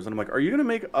lurkers. And I'm like, are you going to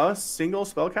make a single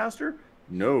spellcaster?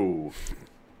 No.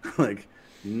 Like,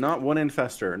 not one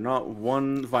infester, not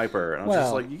one viper. And I was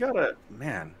just like, you gotta,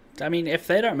 man. I mean, if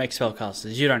they don't make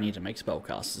spellcasters, you don't need to make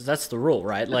spellcasters. That's the rule,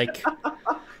 right? Like,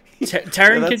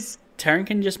 Terran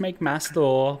can just make Mass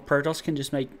Thor. Protoss can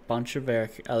just make a bunch of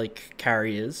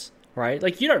carriers, right?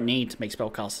 Like, you don't need to make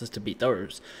spellcasters to beat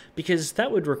those, because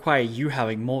that would require you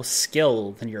having more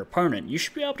skill than your opponent. You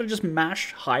should be able to just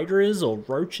mash Hydras or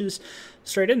Roaches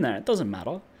straight in there. It doesn't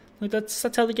matter. Like, that's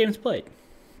how the game's played.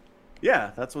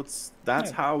 Yeah,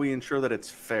 that's how we ensure that it's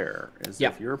fair.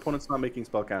 If your opponent's not making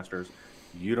spellcasters,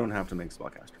 you don't have to make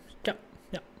spellcasters. Yep.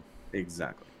 Yep.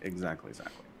 Exactly.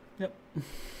 Yep.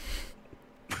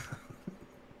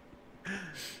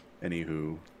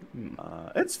 Anywho,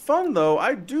 it's fun though.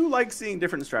 I do like seeing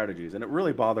different strategies, and it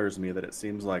really bothers me that it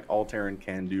seems like all Terran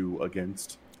can do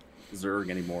against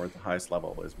Zerg anymore at the highest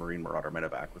level is Marine Marauder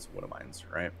Medevac with one of mine,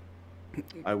 right?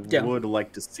 I would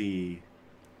like to see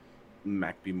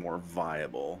Mech be more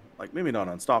viable. Like, maybe not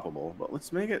unstoppable, but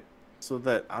let's make it so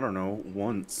that, I don't know,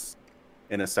 once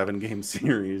in a 7-game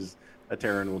series, a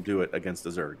Terran will do it against a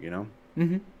Zerg, you know?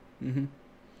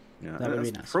 Yeah, that would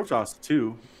be nice. Protoss,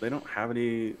 too. They don't have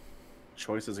any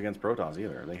choices against Protoss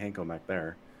either. They Hanko Mech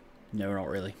there. No, not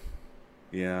really.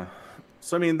 Yeah.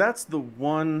 So, I mean, that's the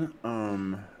one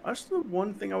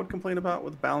thing I would complain about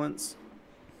with balance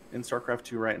in StarCraft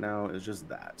 2 right now is just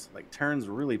that. Like, Terran's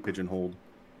really pigeonholed.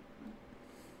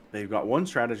 They've got one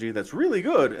strategy that's really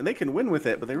good, and they can win with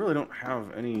it, but they really don't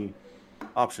have any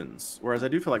options. Whereas I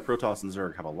do feel like Protoss and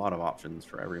Zerg have a lot of options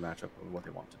for every matchup of what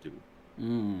they want to do.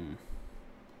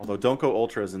 Although don't go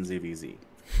Ultras in ZVZ.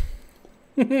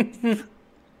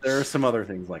 There are some other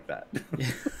things like that.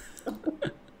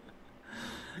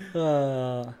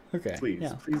 Okay. Please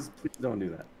don't do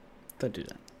that. Don't do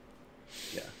that.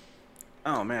 Yeah.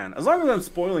 Oh, man. As long as I'm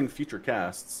spoiling future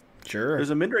casts... Sure. There's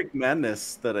a Midrank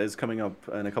Madness that is coming up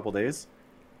in a couple days.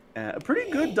 A pretty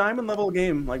good diamond level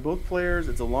game. Like, both players,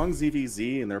 it's a long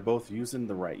ZVZ, and they're both using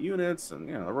the right units, and,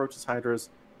 you know, the Roaches, Hydras.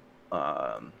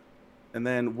 And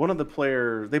then one of the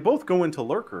players, they both go into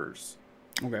Lurkers.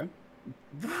 Okay.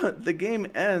 But the game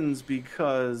ends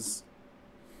because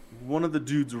one of the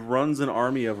dudes runs an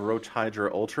army of Roach,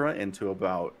 Hydra, Ultra into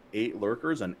about 8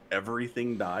 Lurkers, and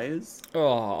everything dies.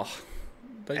 Oh.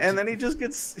 And then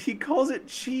he calls it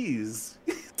cheese.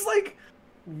 It's like,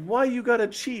 why you got a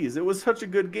cheese? It was such a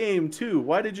good game, too.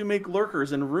 Why did you make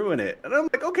Lurkers and ruin it? And I'm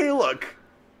like, okay, look.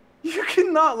 You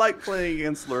cannot like playing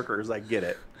against Lurkers. I get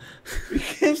it. You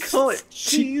can't call it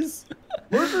cheese.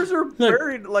 Lurkers are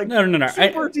buried,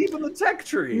 super deep in the tech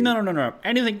tree. No.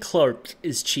 Anything cloaked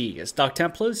is cheese. Dark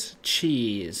Templars,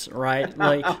 cheese, right?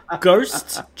 Like,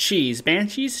 Ghosts, cheese.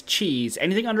 Banshees, cheese.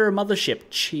 Anything under a mothership,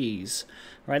 cheese.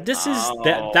 Right, this is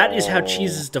that is how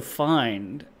cheese is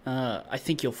defined. I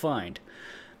think you'll find.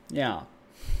 Yeah.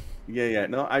 Yeah.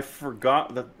 No, I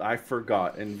forgot.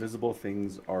 Invisible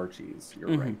things are cheese.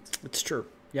 You're right. It's true.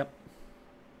 Yep.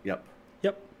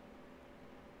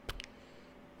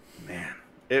 Man,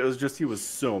 it was just, he was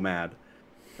so mad.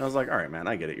 I was like, all right, man,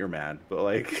 I get it. You're mad, but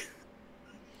like,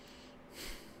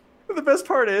 the best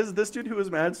part is this dude who was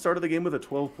mad started the game with a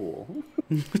 12 pool.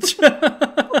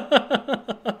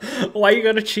 Why you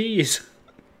got a cheese?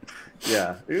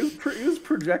 Yeah, he was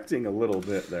projecting a little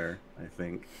bit there, I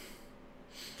think.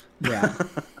 Yeah.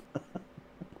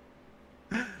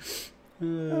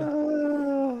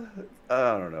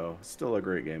 I don't know. Still a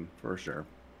great game for sure.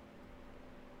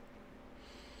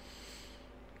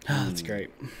 That's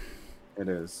great. It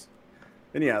is.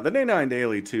 And yeah, the Day 9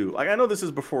 Daily too. Like, I know this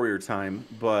is before your time,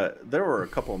 but there were a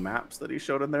couple maps that he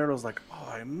showed in there, and I was like, oh,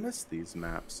 I missed these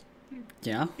maps.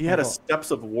 Yeah. He had a Steps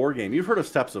of War game. You've heard of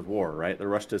Steps of War, right? The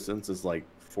rush distance is like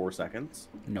 4 seconds.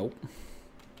 Nope.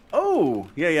 Oh,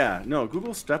 yeah. No,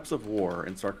 Google Steps of War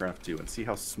in StarCraft 2 and see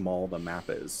how small the map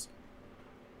is.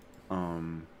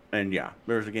 And yeah,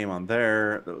 there was a game on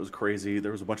there that was crazy.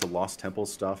 There was a bunch of Lost Temple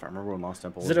stuff. I remember when Lost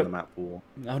Temple was in the map pool.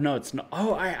 Oh, no, it's not.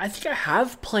 Oh, I think I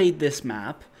have played this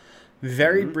map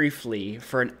very briefly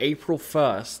for an April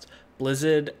 1st.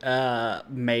 Blizzard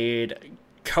made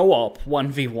co-op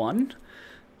 1v1.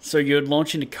 So you would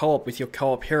launch into co-op with your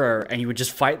co-op hero, and you would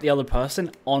just fight the other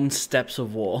person on Steps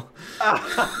of War.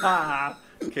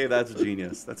 Okay, that's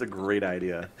genius. That's a great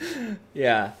idea.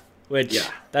 Yeah.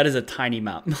 That is a tiny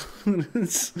map.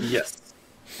 Yes.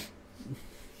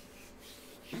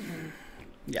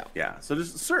 Yeah. So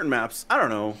there's certain maps, I don't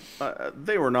know,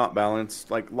 they were not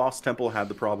balanced. Like Lost Temple had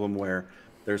the problem where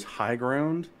there's high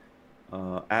ground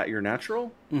at your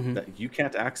natural that you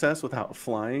can't access without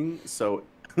flying. So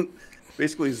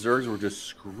basically Zergs were just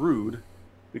screwed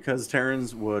because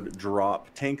Terrans would drop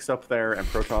tanks up there and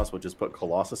Protoss would just put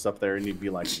Colossus up there, and you'd be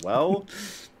like, well,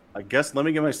 I guess let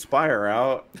me get my Spire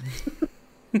out.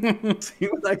 See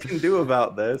what I can do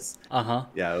about this.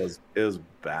 Yeah, it was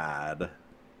bad.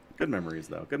 Good memories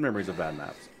though. Good memories of bad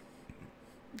maps.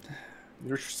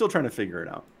 You're still trying to figure it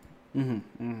out.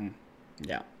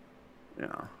 Yeah.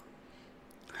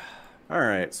 All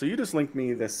right, so you just linked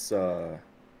me this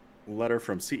letter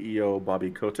from CEO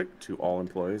Bobby Kotick to all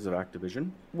employees of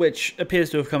Activision, which appears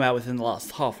to have come out within the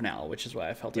last half an hour, which is why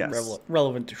I felt it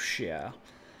relevant to share.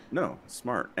 No,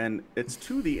 smart. And it's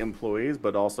to the employees,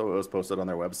 but also it was posted on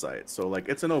their website. So, like,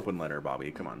 it's an open letter,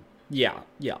 Bobby. Come on. Yeah.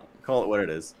 Call it what it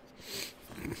is.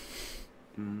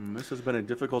 This has been a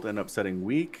difficult and upsetting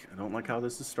week. I don't like how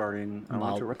this is starting. I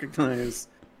want to recognize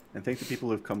and thank the people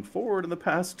who have come forward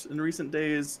in recent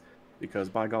days, because,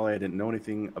 by golly, I didn't know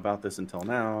anything about this until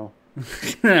now.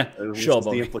 Sure,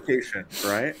 the implication,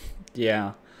 right?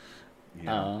 Yeah.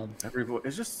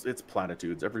 It's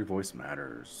platitudes. Every voice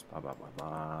matters. Blah blah blah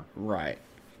blah. Right.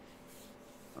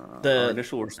 Our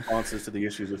initial responses to the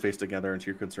issues we faced together and to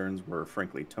your concerns were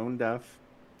frankly tone deaf.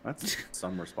 That's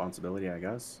some responsibility, I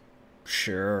guess.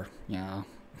 Sure. Yeah.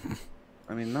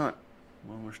 I mean, not.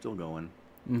 Well, we're still going.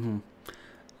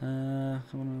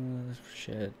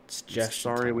 Shit.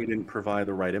 Sorry we didn't provide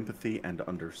the right empathy and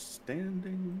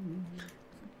understanding.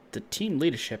 The team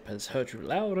leadership has heard you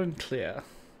loud and clear.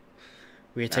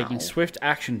 We are taking swift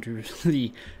action to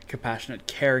the compassionate,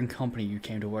 caring company you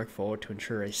came to work for to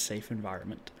ensure a safe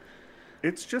environment.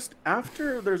 It's just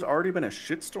after there's already been a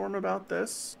shitstorm about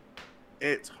this,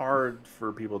 it's hard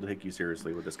for people to take you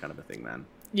seriously with this kind of a thing, man.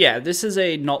 Yeah, this is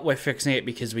not we're fixing it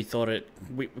because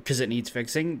because it needs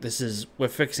fixing. We're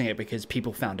fixing it because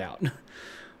people found out.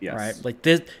 Yes. Right? Like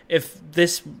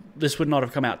this would not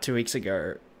have come out 2 weeks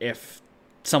ago if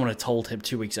someone had told him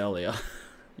 2 weeks earlier.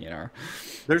 You know.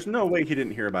 There's no way he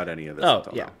didn't hear about any of this. Oh,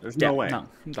 yeah. There's no way. No,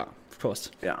 of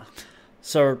course. Yeah.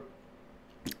 So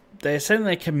they're saying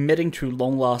they're committing to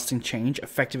long-lasting change,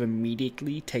 effective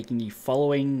immediately, taking the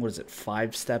following,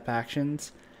 5-step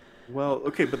actions. Well,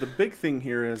 okay, but the big thing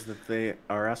here is that they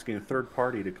are asking a third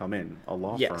party to come in, a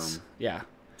law firm. Yeah.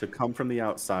 To come from the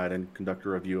outside and conduct a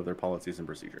review of their policies and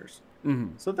procedures.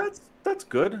 So that's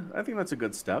good. I think that's a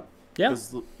good step. Yeah.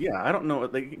 Yeah, I don't know.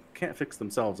 They can't fix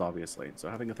themselves, obviously. So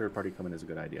having a third party come in is a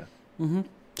good idea.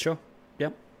 Sure.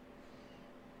 Yep.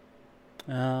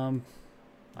 I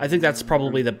think that's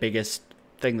probably the biggest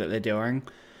thing that they're doing.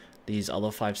 These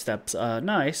other 5 steps are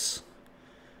nice.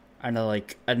 And are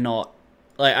not.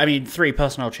 I mean, 3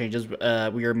 personnel changes. We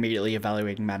are immediately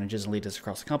evaluating managers and leaders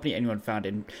across the company. Anyone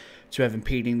found to have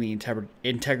impeding the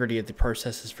integrity of the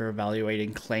processes for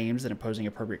evaluating claims and imposing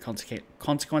appropriate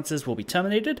consequences will be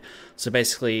terminated. So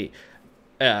basically,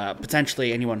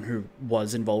 potentially anyone who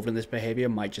was involved in this behavior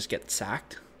might just get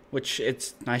sacked, which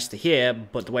it's nice to hear,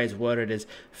 but the way it's worded is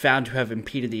found to have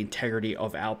impeded the integrity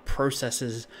of our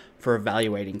processes for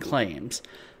evaluating claims.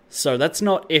 So that's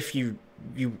not if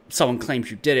someone claims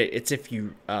you did it, it's if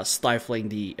you are stifling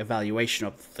the evaluation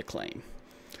of the claim.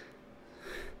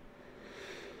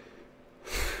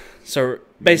 So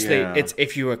basically, it's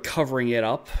if you are covering it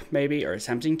up, maybe, or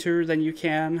attempting to, then you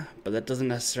can, but that doesn't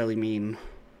necessarily mean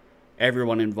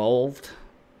everyone involved.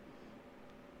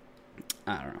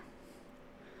 I don't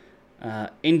know.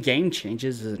 In-game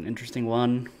changes is an interesting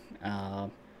one.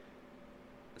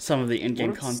 Some of the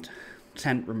in-game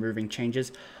content removing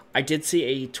changes. I did see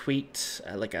a tweet,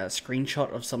 like a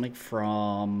screenshot of something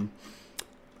from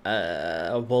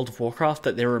World of Warcraft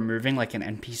that they're removing, like an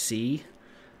NPC.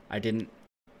 I don't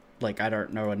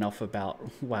know enough about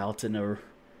WoW to know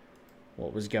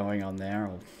what was going on there.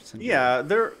 Yeah,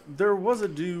 there was a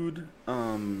dude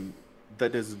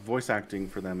that is voice acting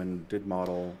for them and did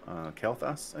model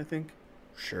Kael'thas, I think.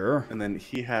 Sure. And then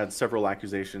he had several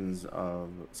accusations of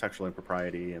sexual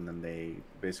impropriety, and then they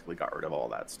basically got rid of all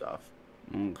that stuff.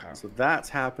 Okay. So that's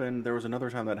happened. There was another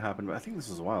time that happened, but I think this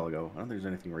was a while ago. I don't think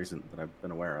there's anything recent that I've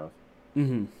been aware of.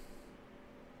 Yeah.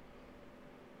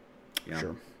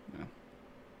 Sure. Yeah.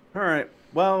 All right.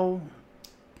 Well,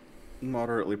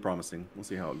 moderately promising. We'll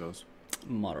see how it goes.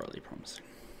 Moderately promising.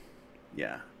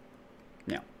 Yeah.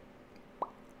 Yeah.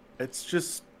 It's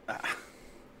just...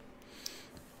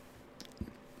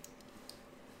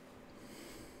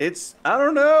 I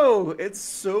don't know. It's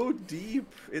so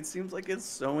deep. It seems like it's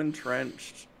so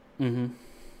entrenched.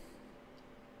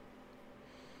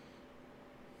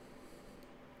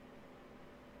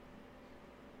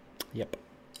 Yep.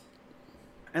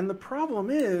 And the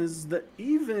problem is that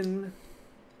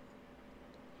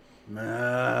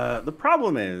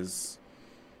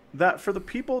that for the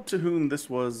people to whom this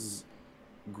was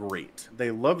great,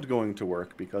 they loved going to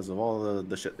work because of all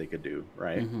the shit they could do,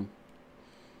 right? Mm-hmm.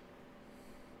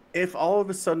 If all of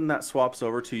a sudden that swaps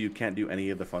over to you can't do any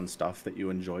of the fun stuff that you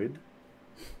enjoyed,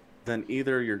 then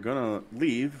either you're gonna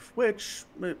leave, which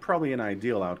probably an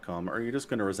ideal outcome, or you're just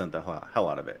gonna resent the hell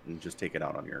out of it and just take it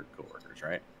out on your coworkers,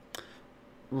 right?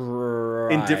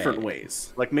 Right. In different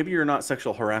ways. Like maybe you're not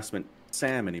sexual harassment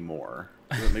Sam anymore.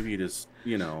 Maybe you just,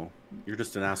 you're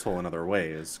just an asshole in other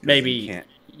ways. Maybe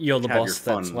you're the boss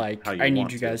that's like, I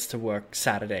need you to. guys to work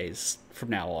Saturdays from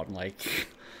now on. Like,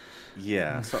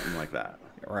 yeah, something like that.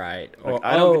 Right. Like,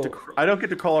 I don't get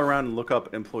to call around and look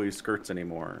up employee skirts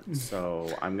anymore.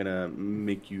 So I'm gonna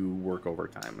make you work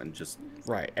overtime and just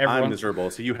I'm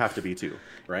miserable, so you have to be too.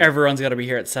 Right. Everyone's got to be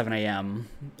here at 7 a.m.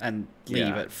 and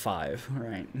leave at 5.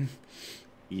 Right.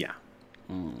 Yeah.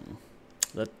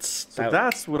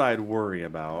 That's what I'd worry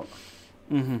about.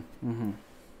 Mm-hmm. Mm-hmm.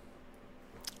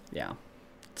 Yeah.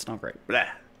 It's not great. Blah.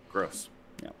 Gross.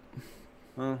 Yeah.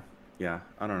 Well, yeah.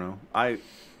 I don't know.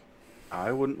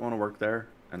 I wouldn't want to work there,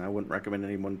 and I wouldn't recommend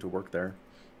anyone to work there.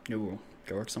 No,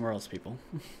 go work somewhere else, people.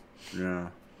 Yeah.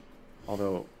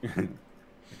 Although, I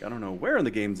don't know where in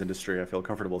the games industry I feel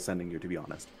comfortable sending you, to be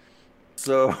honest.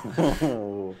 So,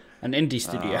 an indie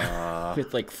studio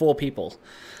with like 4 people.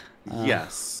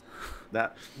 Yes. I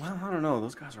don't know.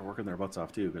 Those guys are working their butts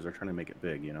off too because they're trying to make it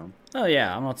big, Oh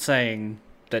yeah, I'm not saying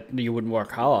that you wouldn't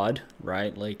work hard,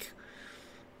 right? Like,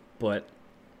 but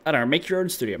I don't know. Make your own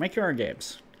studio. Make your own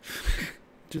games.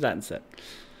 Do that instead.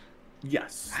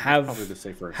 Yes. Probably the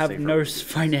safer. No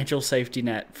financial safety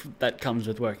net that comes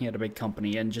with working at a big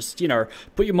company, and just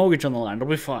put your mortgage on the line. It'll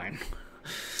be fine.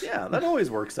 Yeah, that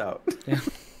always works out. Yeah.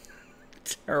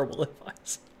 Terrible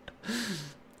advice.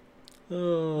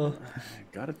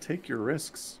 Gotta take your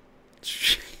risks.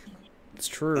 It's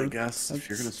true. I guess if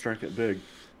you're gonna strike it big.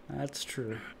 That's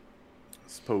true.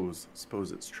 Suppose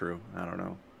it's true. I don't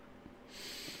know.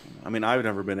 I mean, I've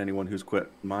never been anyone who's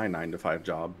quit my 9-to-5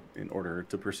 job in order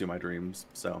to pursue my dreams,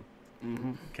 so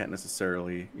can't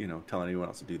necessarily, tell anyone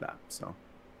else to do that. So,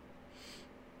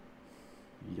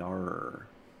 yar.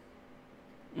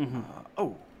 Mm-hmm. I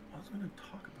was going to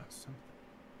talk about something.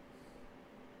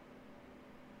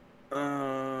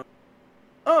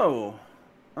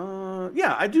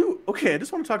 Yeah, I do. Okay, I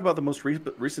just want to talk about the most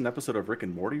recent episode of Rick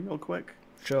and Morty real quick.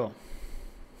 Sure.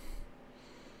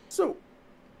 So,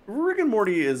 Rick and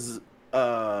Morty is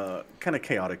a kind of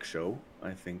chaotic show,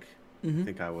 I think. I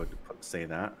think I would say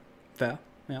that. Fair,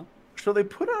 yeah. So they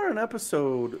put out an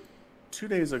episode 2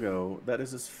 days ago that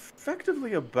is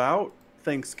effectively about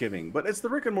Thanksgiving, but it's the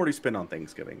Rick and Morty spin on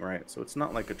Thanksgiving, right? So it's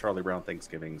not like a Charlie Brown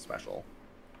Thanksgiving special.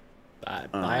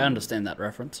 I understand that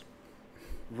reference.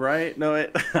 Right? No,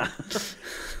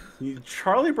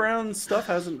 Charlie Brown stuff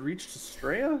hasn't reached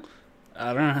Australia?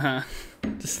 I don't know.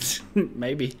 Just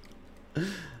maybe.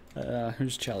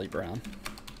 Who's Charlie Brown?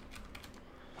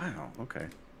 Wow, okay.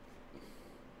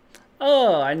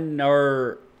 Oh, I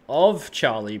know of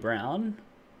Charlie Brown.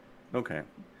 Okay.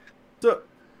 So,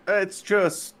 it's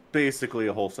just basically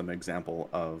a wholesome example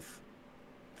of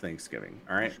Thanksgiving,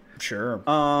 all right? Sure.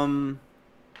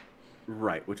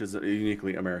 Right, which is a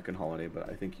uniquely American holiday, but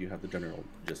I think you have the general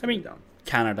gist down.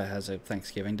 Canada has a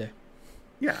Thanksgiving Day.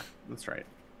 Yeah, that's right.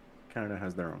 Canada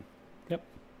has their own. Yep.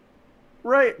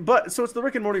 Right, but so it's the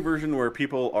Rick and Morty version where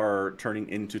people are turning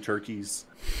into turkeys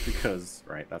because,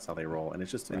 right, that's how they roll, and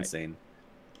it's just insane.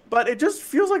 But it just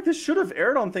feels like this should have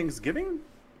aired on Thanksgiving.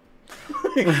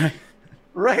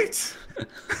 Right?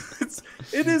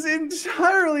 It is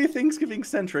entirely Thanksgiving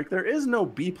centric. There is no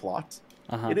B plot.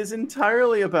 It is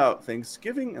entirely about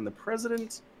Thanksgiving and the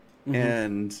president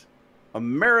and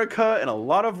America in a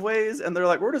lot of ways. And they're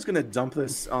like, we're just going to dump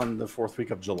this on the 4th week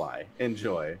of July.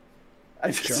 Enjoy.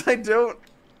 I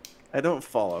don't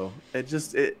follow.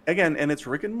 Again, and it's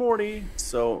Rick and Morty.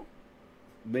 So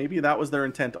maybe that was their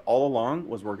intent all along,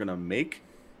 was we're going to make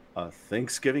a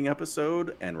Thanksgiving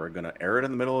episode and we're going to air it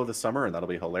in the middle of the summer, and that'll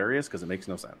be hilarious because it makes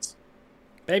no sense.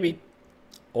 Maybe.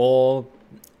 Or,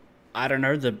 I don't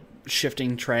know, the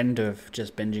shifting trend of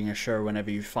just binging a show whenever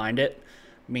you find it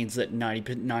means that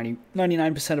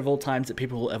 99% of all times that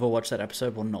people will ever watch that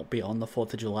episode will not be on the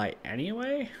 4th of July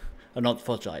anyway. Or not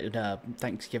the 4th of July,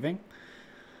 Thanksgiving.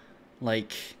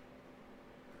 Like,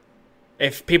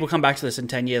 if people come back to this in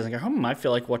 10 years and go, I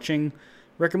feel like watching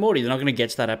Rick and Morty, they're not going to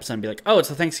get to that episode and be like, oh, it's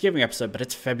a Thanksgiving episode, but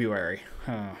it's February.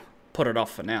 Put it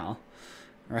off for now.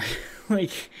 Right?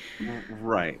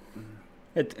 Right.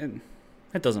 It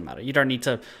doesn't matter. You don't need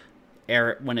to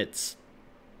air it when it's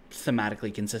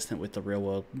thematically consistent with the real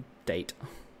world date.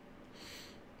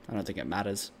 I don't think it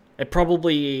matters. It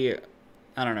probably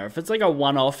I don't know, if it's like a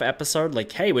one-off episode,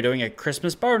 like, hey, we're doing a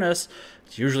Christmas bonus,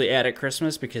 it's usually aired at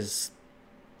Christmas because,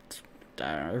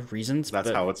 I don't know, reasons. That's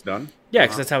how it's done? Yeah,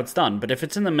 because that's how it's done. But if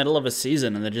it's in the middle of a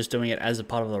season and they're just doing it as a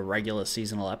part of the regular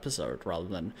seasonal episode rather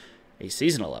than a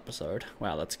seasonal episode,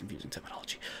 wow, that's confusing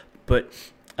terminology. But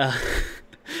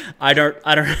I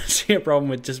don't see a problem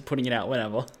with just putting it out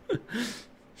whenever.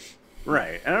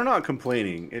 Right, and I'm not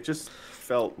complaining. It just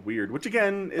felt weird, which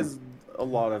again is a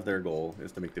lot of their goal,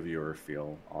 is to make the viewer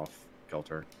feel off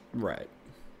kilter. Right.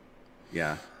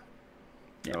 Yeah.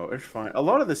 No, it's fine. A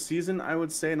lot of the season, I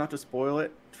would say, not to spoil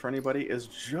it for anybody, is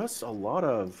just a lot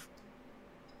of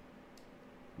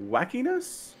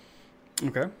wackiness.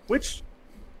 Okay. Which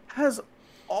has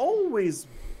always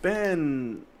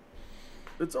been...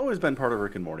 It's always been part of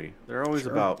Rick and Morty. They're always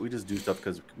about, we just do stuff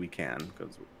because we can,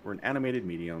 because we're an animated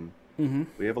medium. Mm-hmm.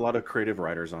 We have a lot of creative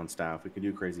writers on staff. We can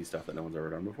do crazy stuff that no one's ever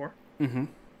done before. Mm-hmm.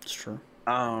 It's true.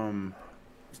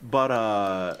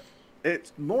 But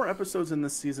it's more episodes in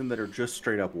this season that are just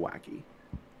straight up wacky.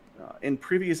 In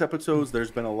previous episodes, there's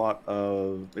been a lot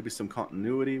of maybe some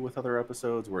continuity with other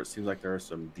episodes where it seems like there are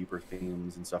some deeper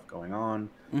themes and stuff going on,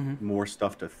 more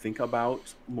stuff to think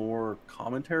about, more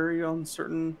commentary on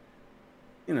certain,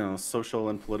 social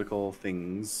and political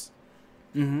things.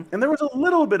 And there was a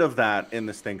little bit of that in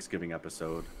this Thanksgiving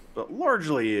episode, but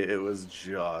largely it was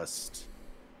just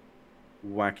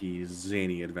wacky,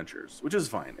 zany adventures, which is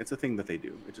fine. It's a thing that they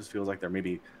do. It just feels like they're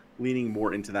maybe leaning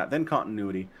more into that than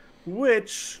continuity,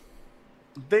 which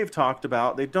they've talked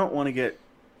about. They don't want to get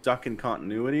stuck in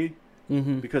continuity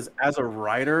because as a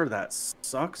writer, that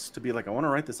sucks to be like, I want to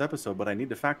write this episode, but I need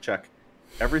to fact check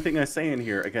everything I say in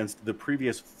here against the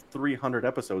previous 300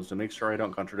 episodes to make sure I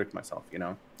don't contradict myself,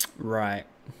 Right.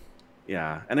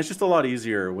 Yeah, and it's just a lot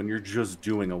easier when you're just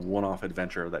doing a one-off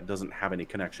adventure that doesn't have any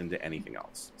connection to anything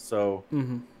else. So,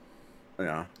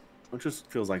 yeah, it just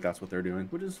feels like that's what they're doing,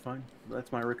 which is fine.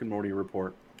 That's my Rick and Morty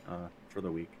report for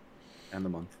the week and the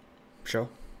month. Sure.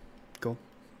 Cool.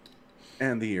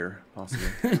 And the year,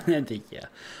 possibly. Yeah.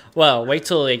 Well, wait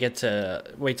till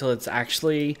it's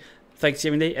actually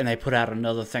Thanksgiving Day and they put out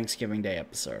another Thanksgiving Day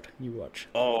episode. You watch.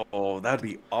 Oh, that'd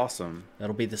be awesome.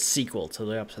 That'll be the sequel to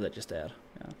the episode that just aired.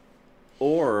 Yeah.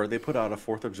 Or they put out a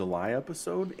 4th of July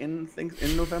episode in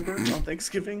November on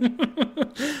Thanksgiving.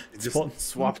 Just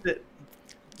swapped it.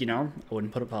 I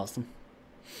wouldn't put it past them.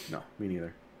 No, me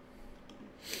neither.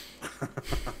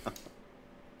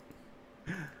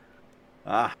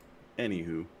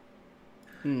 Anywho.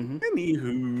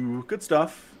 Anywho, good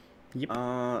stuff. Yep.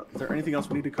 Is there anything else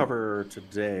we need to cover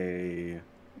today?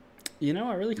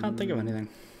 I really can't think of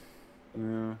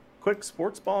anything. Quick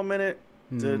sports ball minute.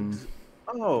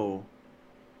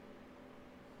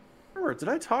 Remember, did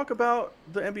I talk about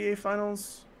the NBA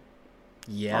Finals?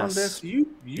 Yes. On this? You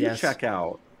yes. Check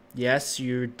out. Yes,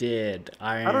 you did.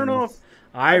 I don't know if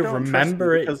I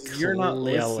remember it because you're not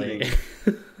listening.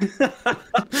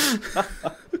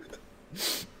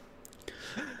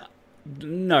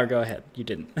 No, go ahead. You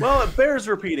didn't. Well, it bears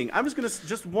repeating. I'm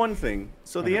just one thing.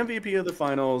 So the MVP of the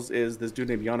finals is this dude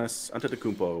named Giannis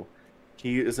Antetokounmpo.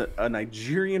 He is a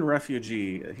Nigerian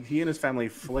refugee. He and his family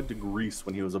fled to Greece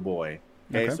when he was a boy.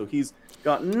 Okay, so he's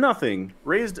got nothing.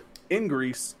 Raised in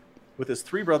Greece with his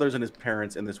 3 brothers and his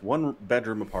parents in this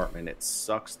 1-bedroom apartment. It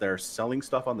sucks. They're selling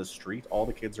stuff on the street. All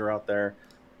the kids are out there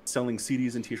selling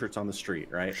CDs and T-shirts on the street,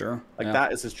 right? Sure.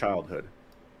 That is his childhood.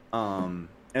 And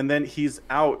then he's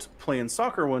out playing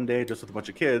soccer one day just with a bunch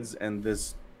of kids, and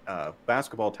this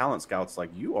basketball talent scout's like,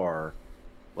 you are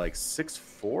like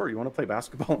 6'4". You want to play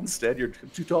basketball instead? You're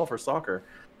too tall for soccer.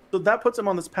 So that puts him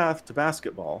on this path to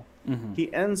basketball.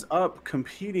 He ends up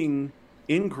competing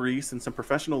in Greece in some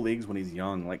professional leagues when he's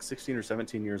young, like 16 or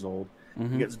 17 years old.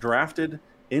 He gets drafted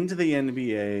into the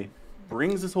NBA,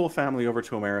 brings his whole family over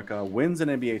to America, wins an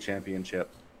NBA championship.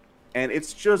 And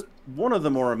it's just one of the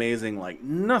more amazing, like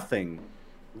nothing,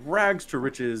 rags to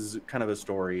riches kind of a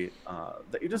story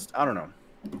that you just, I don't know.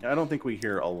 I don't think we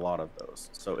hear a lot of those.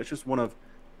 So it's just one of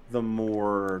the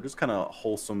more just kind of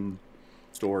wholesome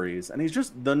stories. And he's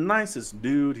just the nicest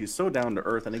dude. He's so down to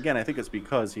earth. And again, I think it's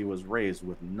because he was raised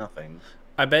with nothing.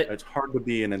 I bet it's hard to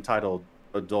be an entitled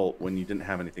adult when you didn't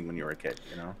have anything when you were a kid,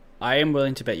 I am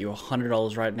willing to bet you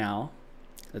 $100 right now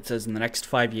that says in the next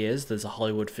 5 years there's a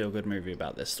Hollywood feel-good movie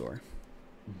about this story.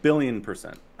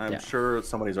 $1,000,000,000%. I'm sure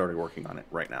somebody's already working on it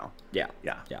right now. Yeah.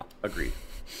 Agreed.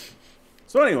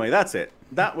 So anyway, that's it.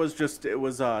 That was it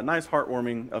was a nice,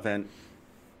 heartwarming event.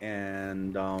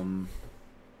 And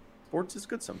sports is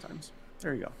good sometimes.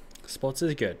 There you go. Sports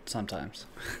is good sometimes.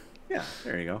 Yeah,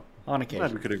 there you go. On occasion.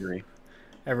 Glad we could agree.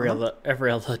 Every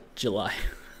other July.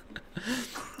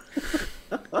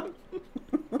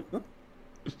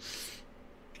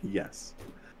 Yes.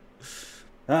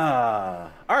 All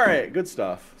right, good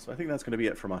stuff. So I think that's going to be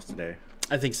it from us today.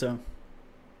 I think so.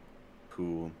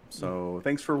 Cool. So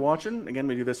thanks for watching. Again,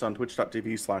 we do this on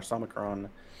twitch.tv/Somicron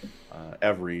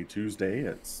every Tuesday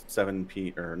at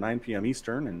 9 p.m.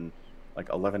 Eastern and like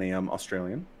 11 a.m.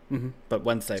 Australian. Mm-hmm. But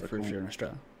Wednesday if you're in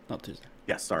Australia, not Tuesday.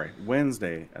 Yes, sorry.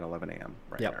 Wednesday at 11 a.m.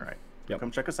 Right. Yep. All right. Yep.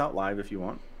 Come check us out live if you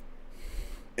want.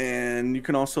 And you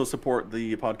can also support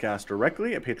the podcast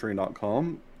directly at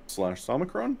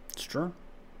patreon.com/Somicron. It's true.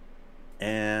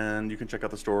 And you can check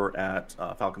out the store at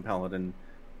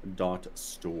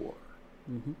falconpaladin.store.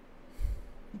 Mm-hmm.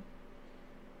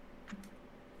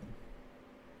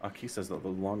 Aki says that the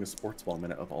longest sports ball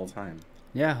minute of all time.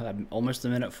 Yeah, almost a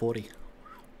minute 40.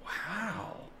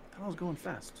 Wow. That was going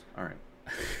fast. All right.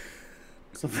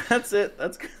 So that's it.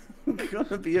 That's going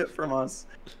to be it from us.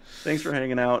 Thanks for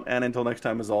hanging out. And until next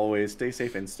time, as always, stay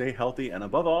safe and stay healthy. And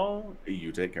above all,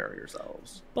 you take care of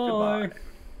yourselves. Bye. Goodbye.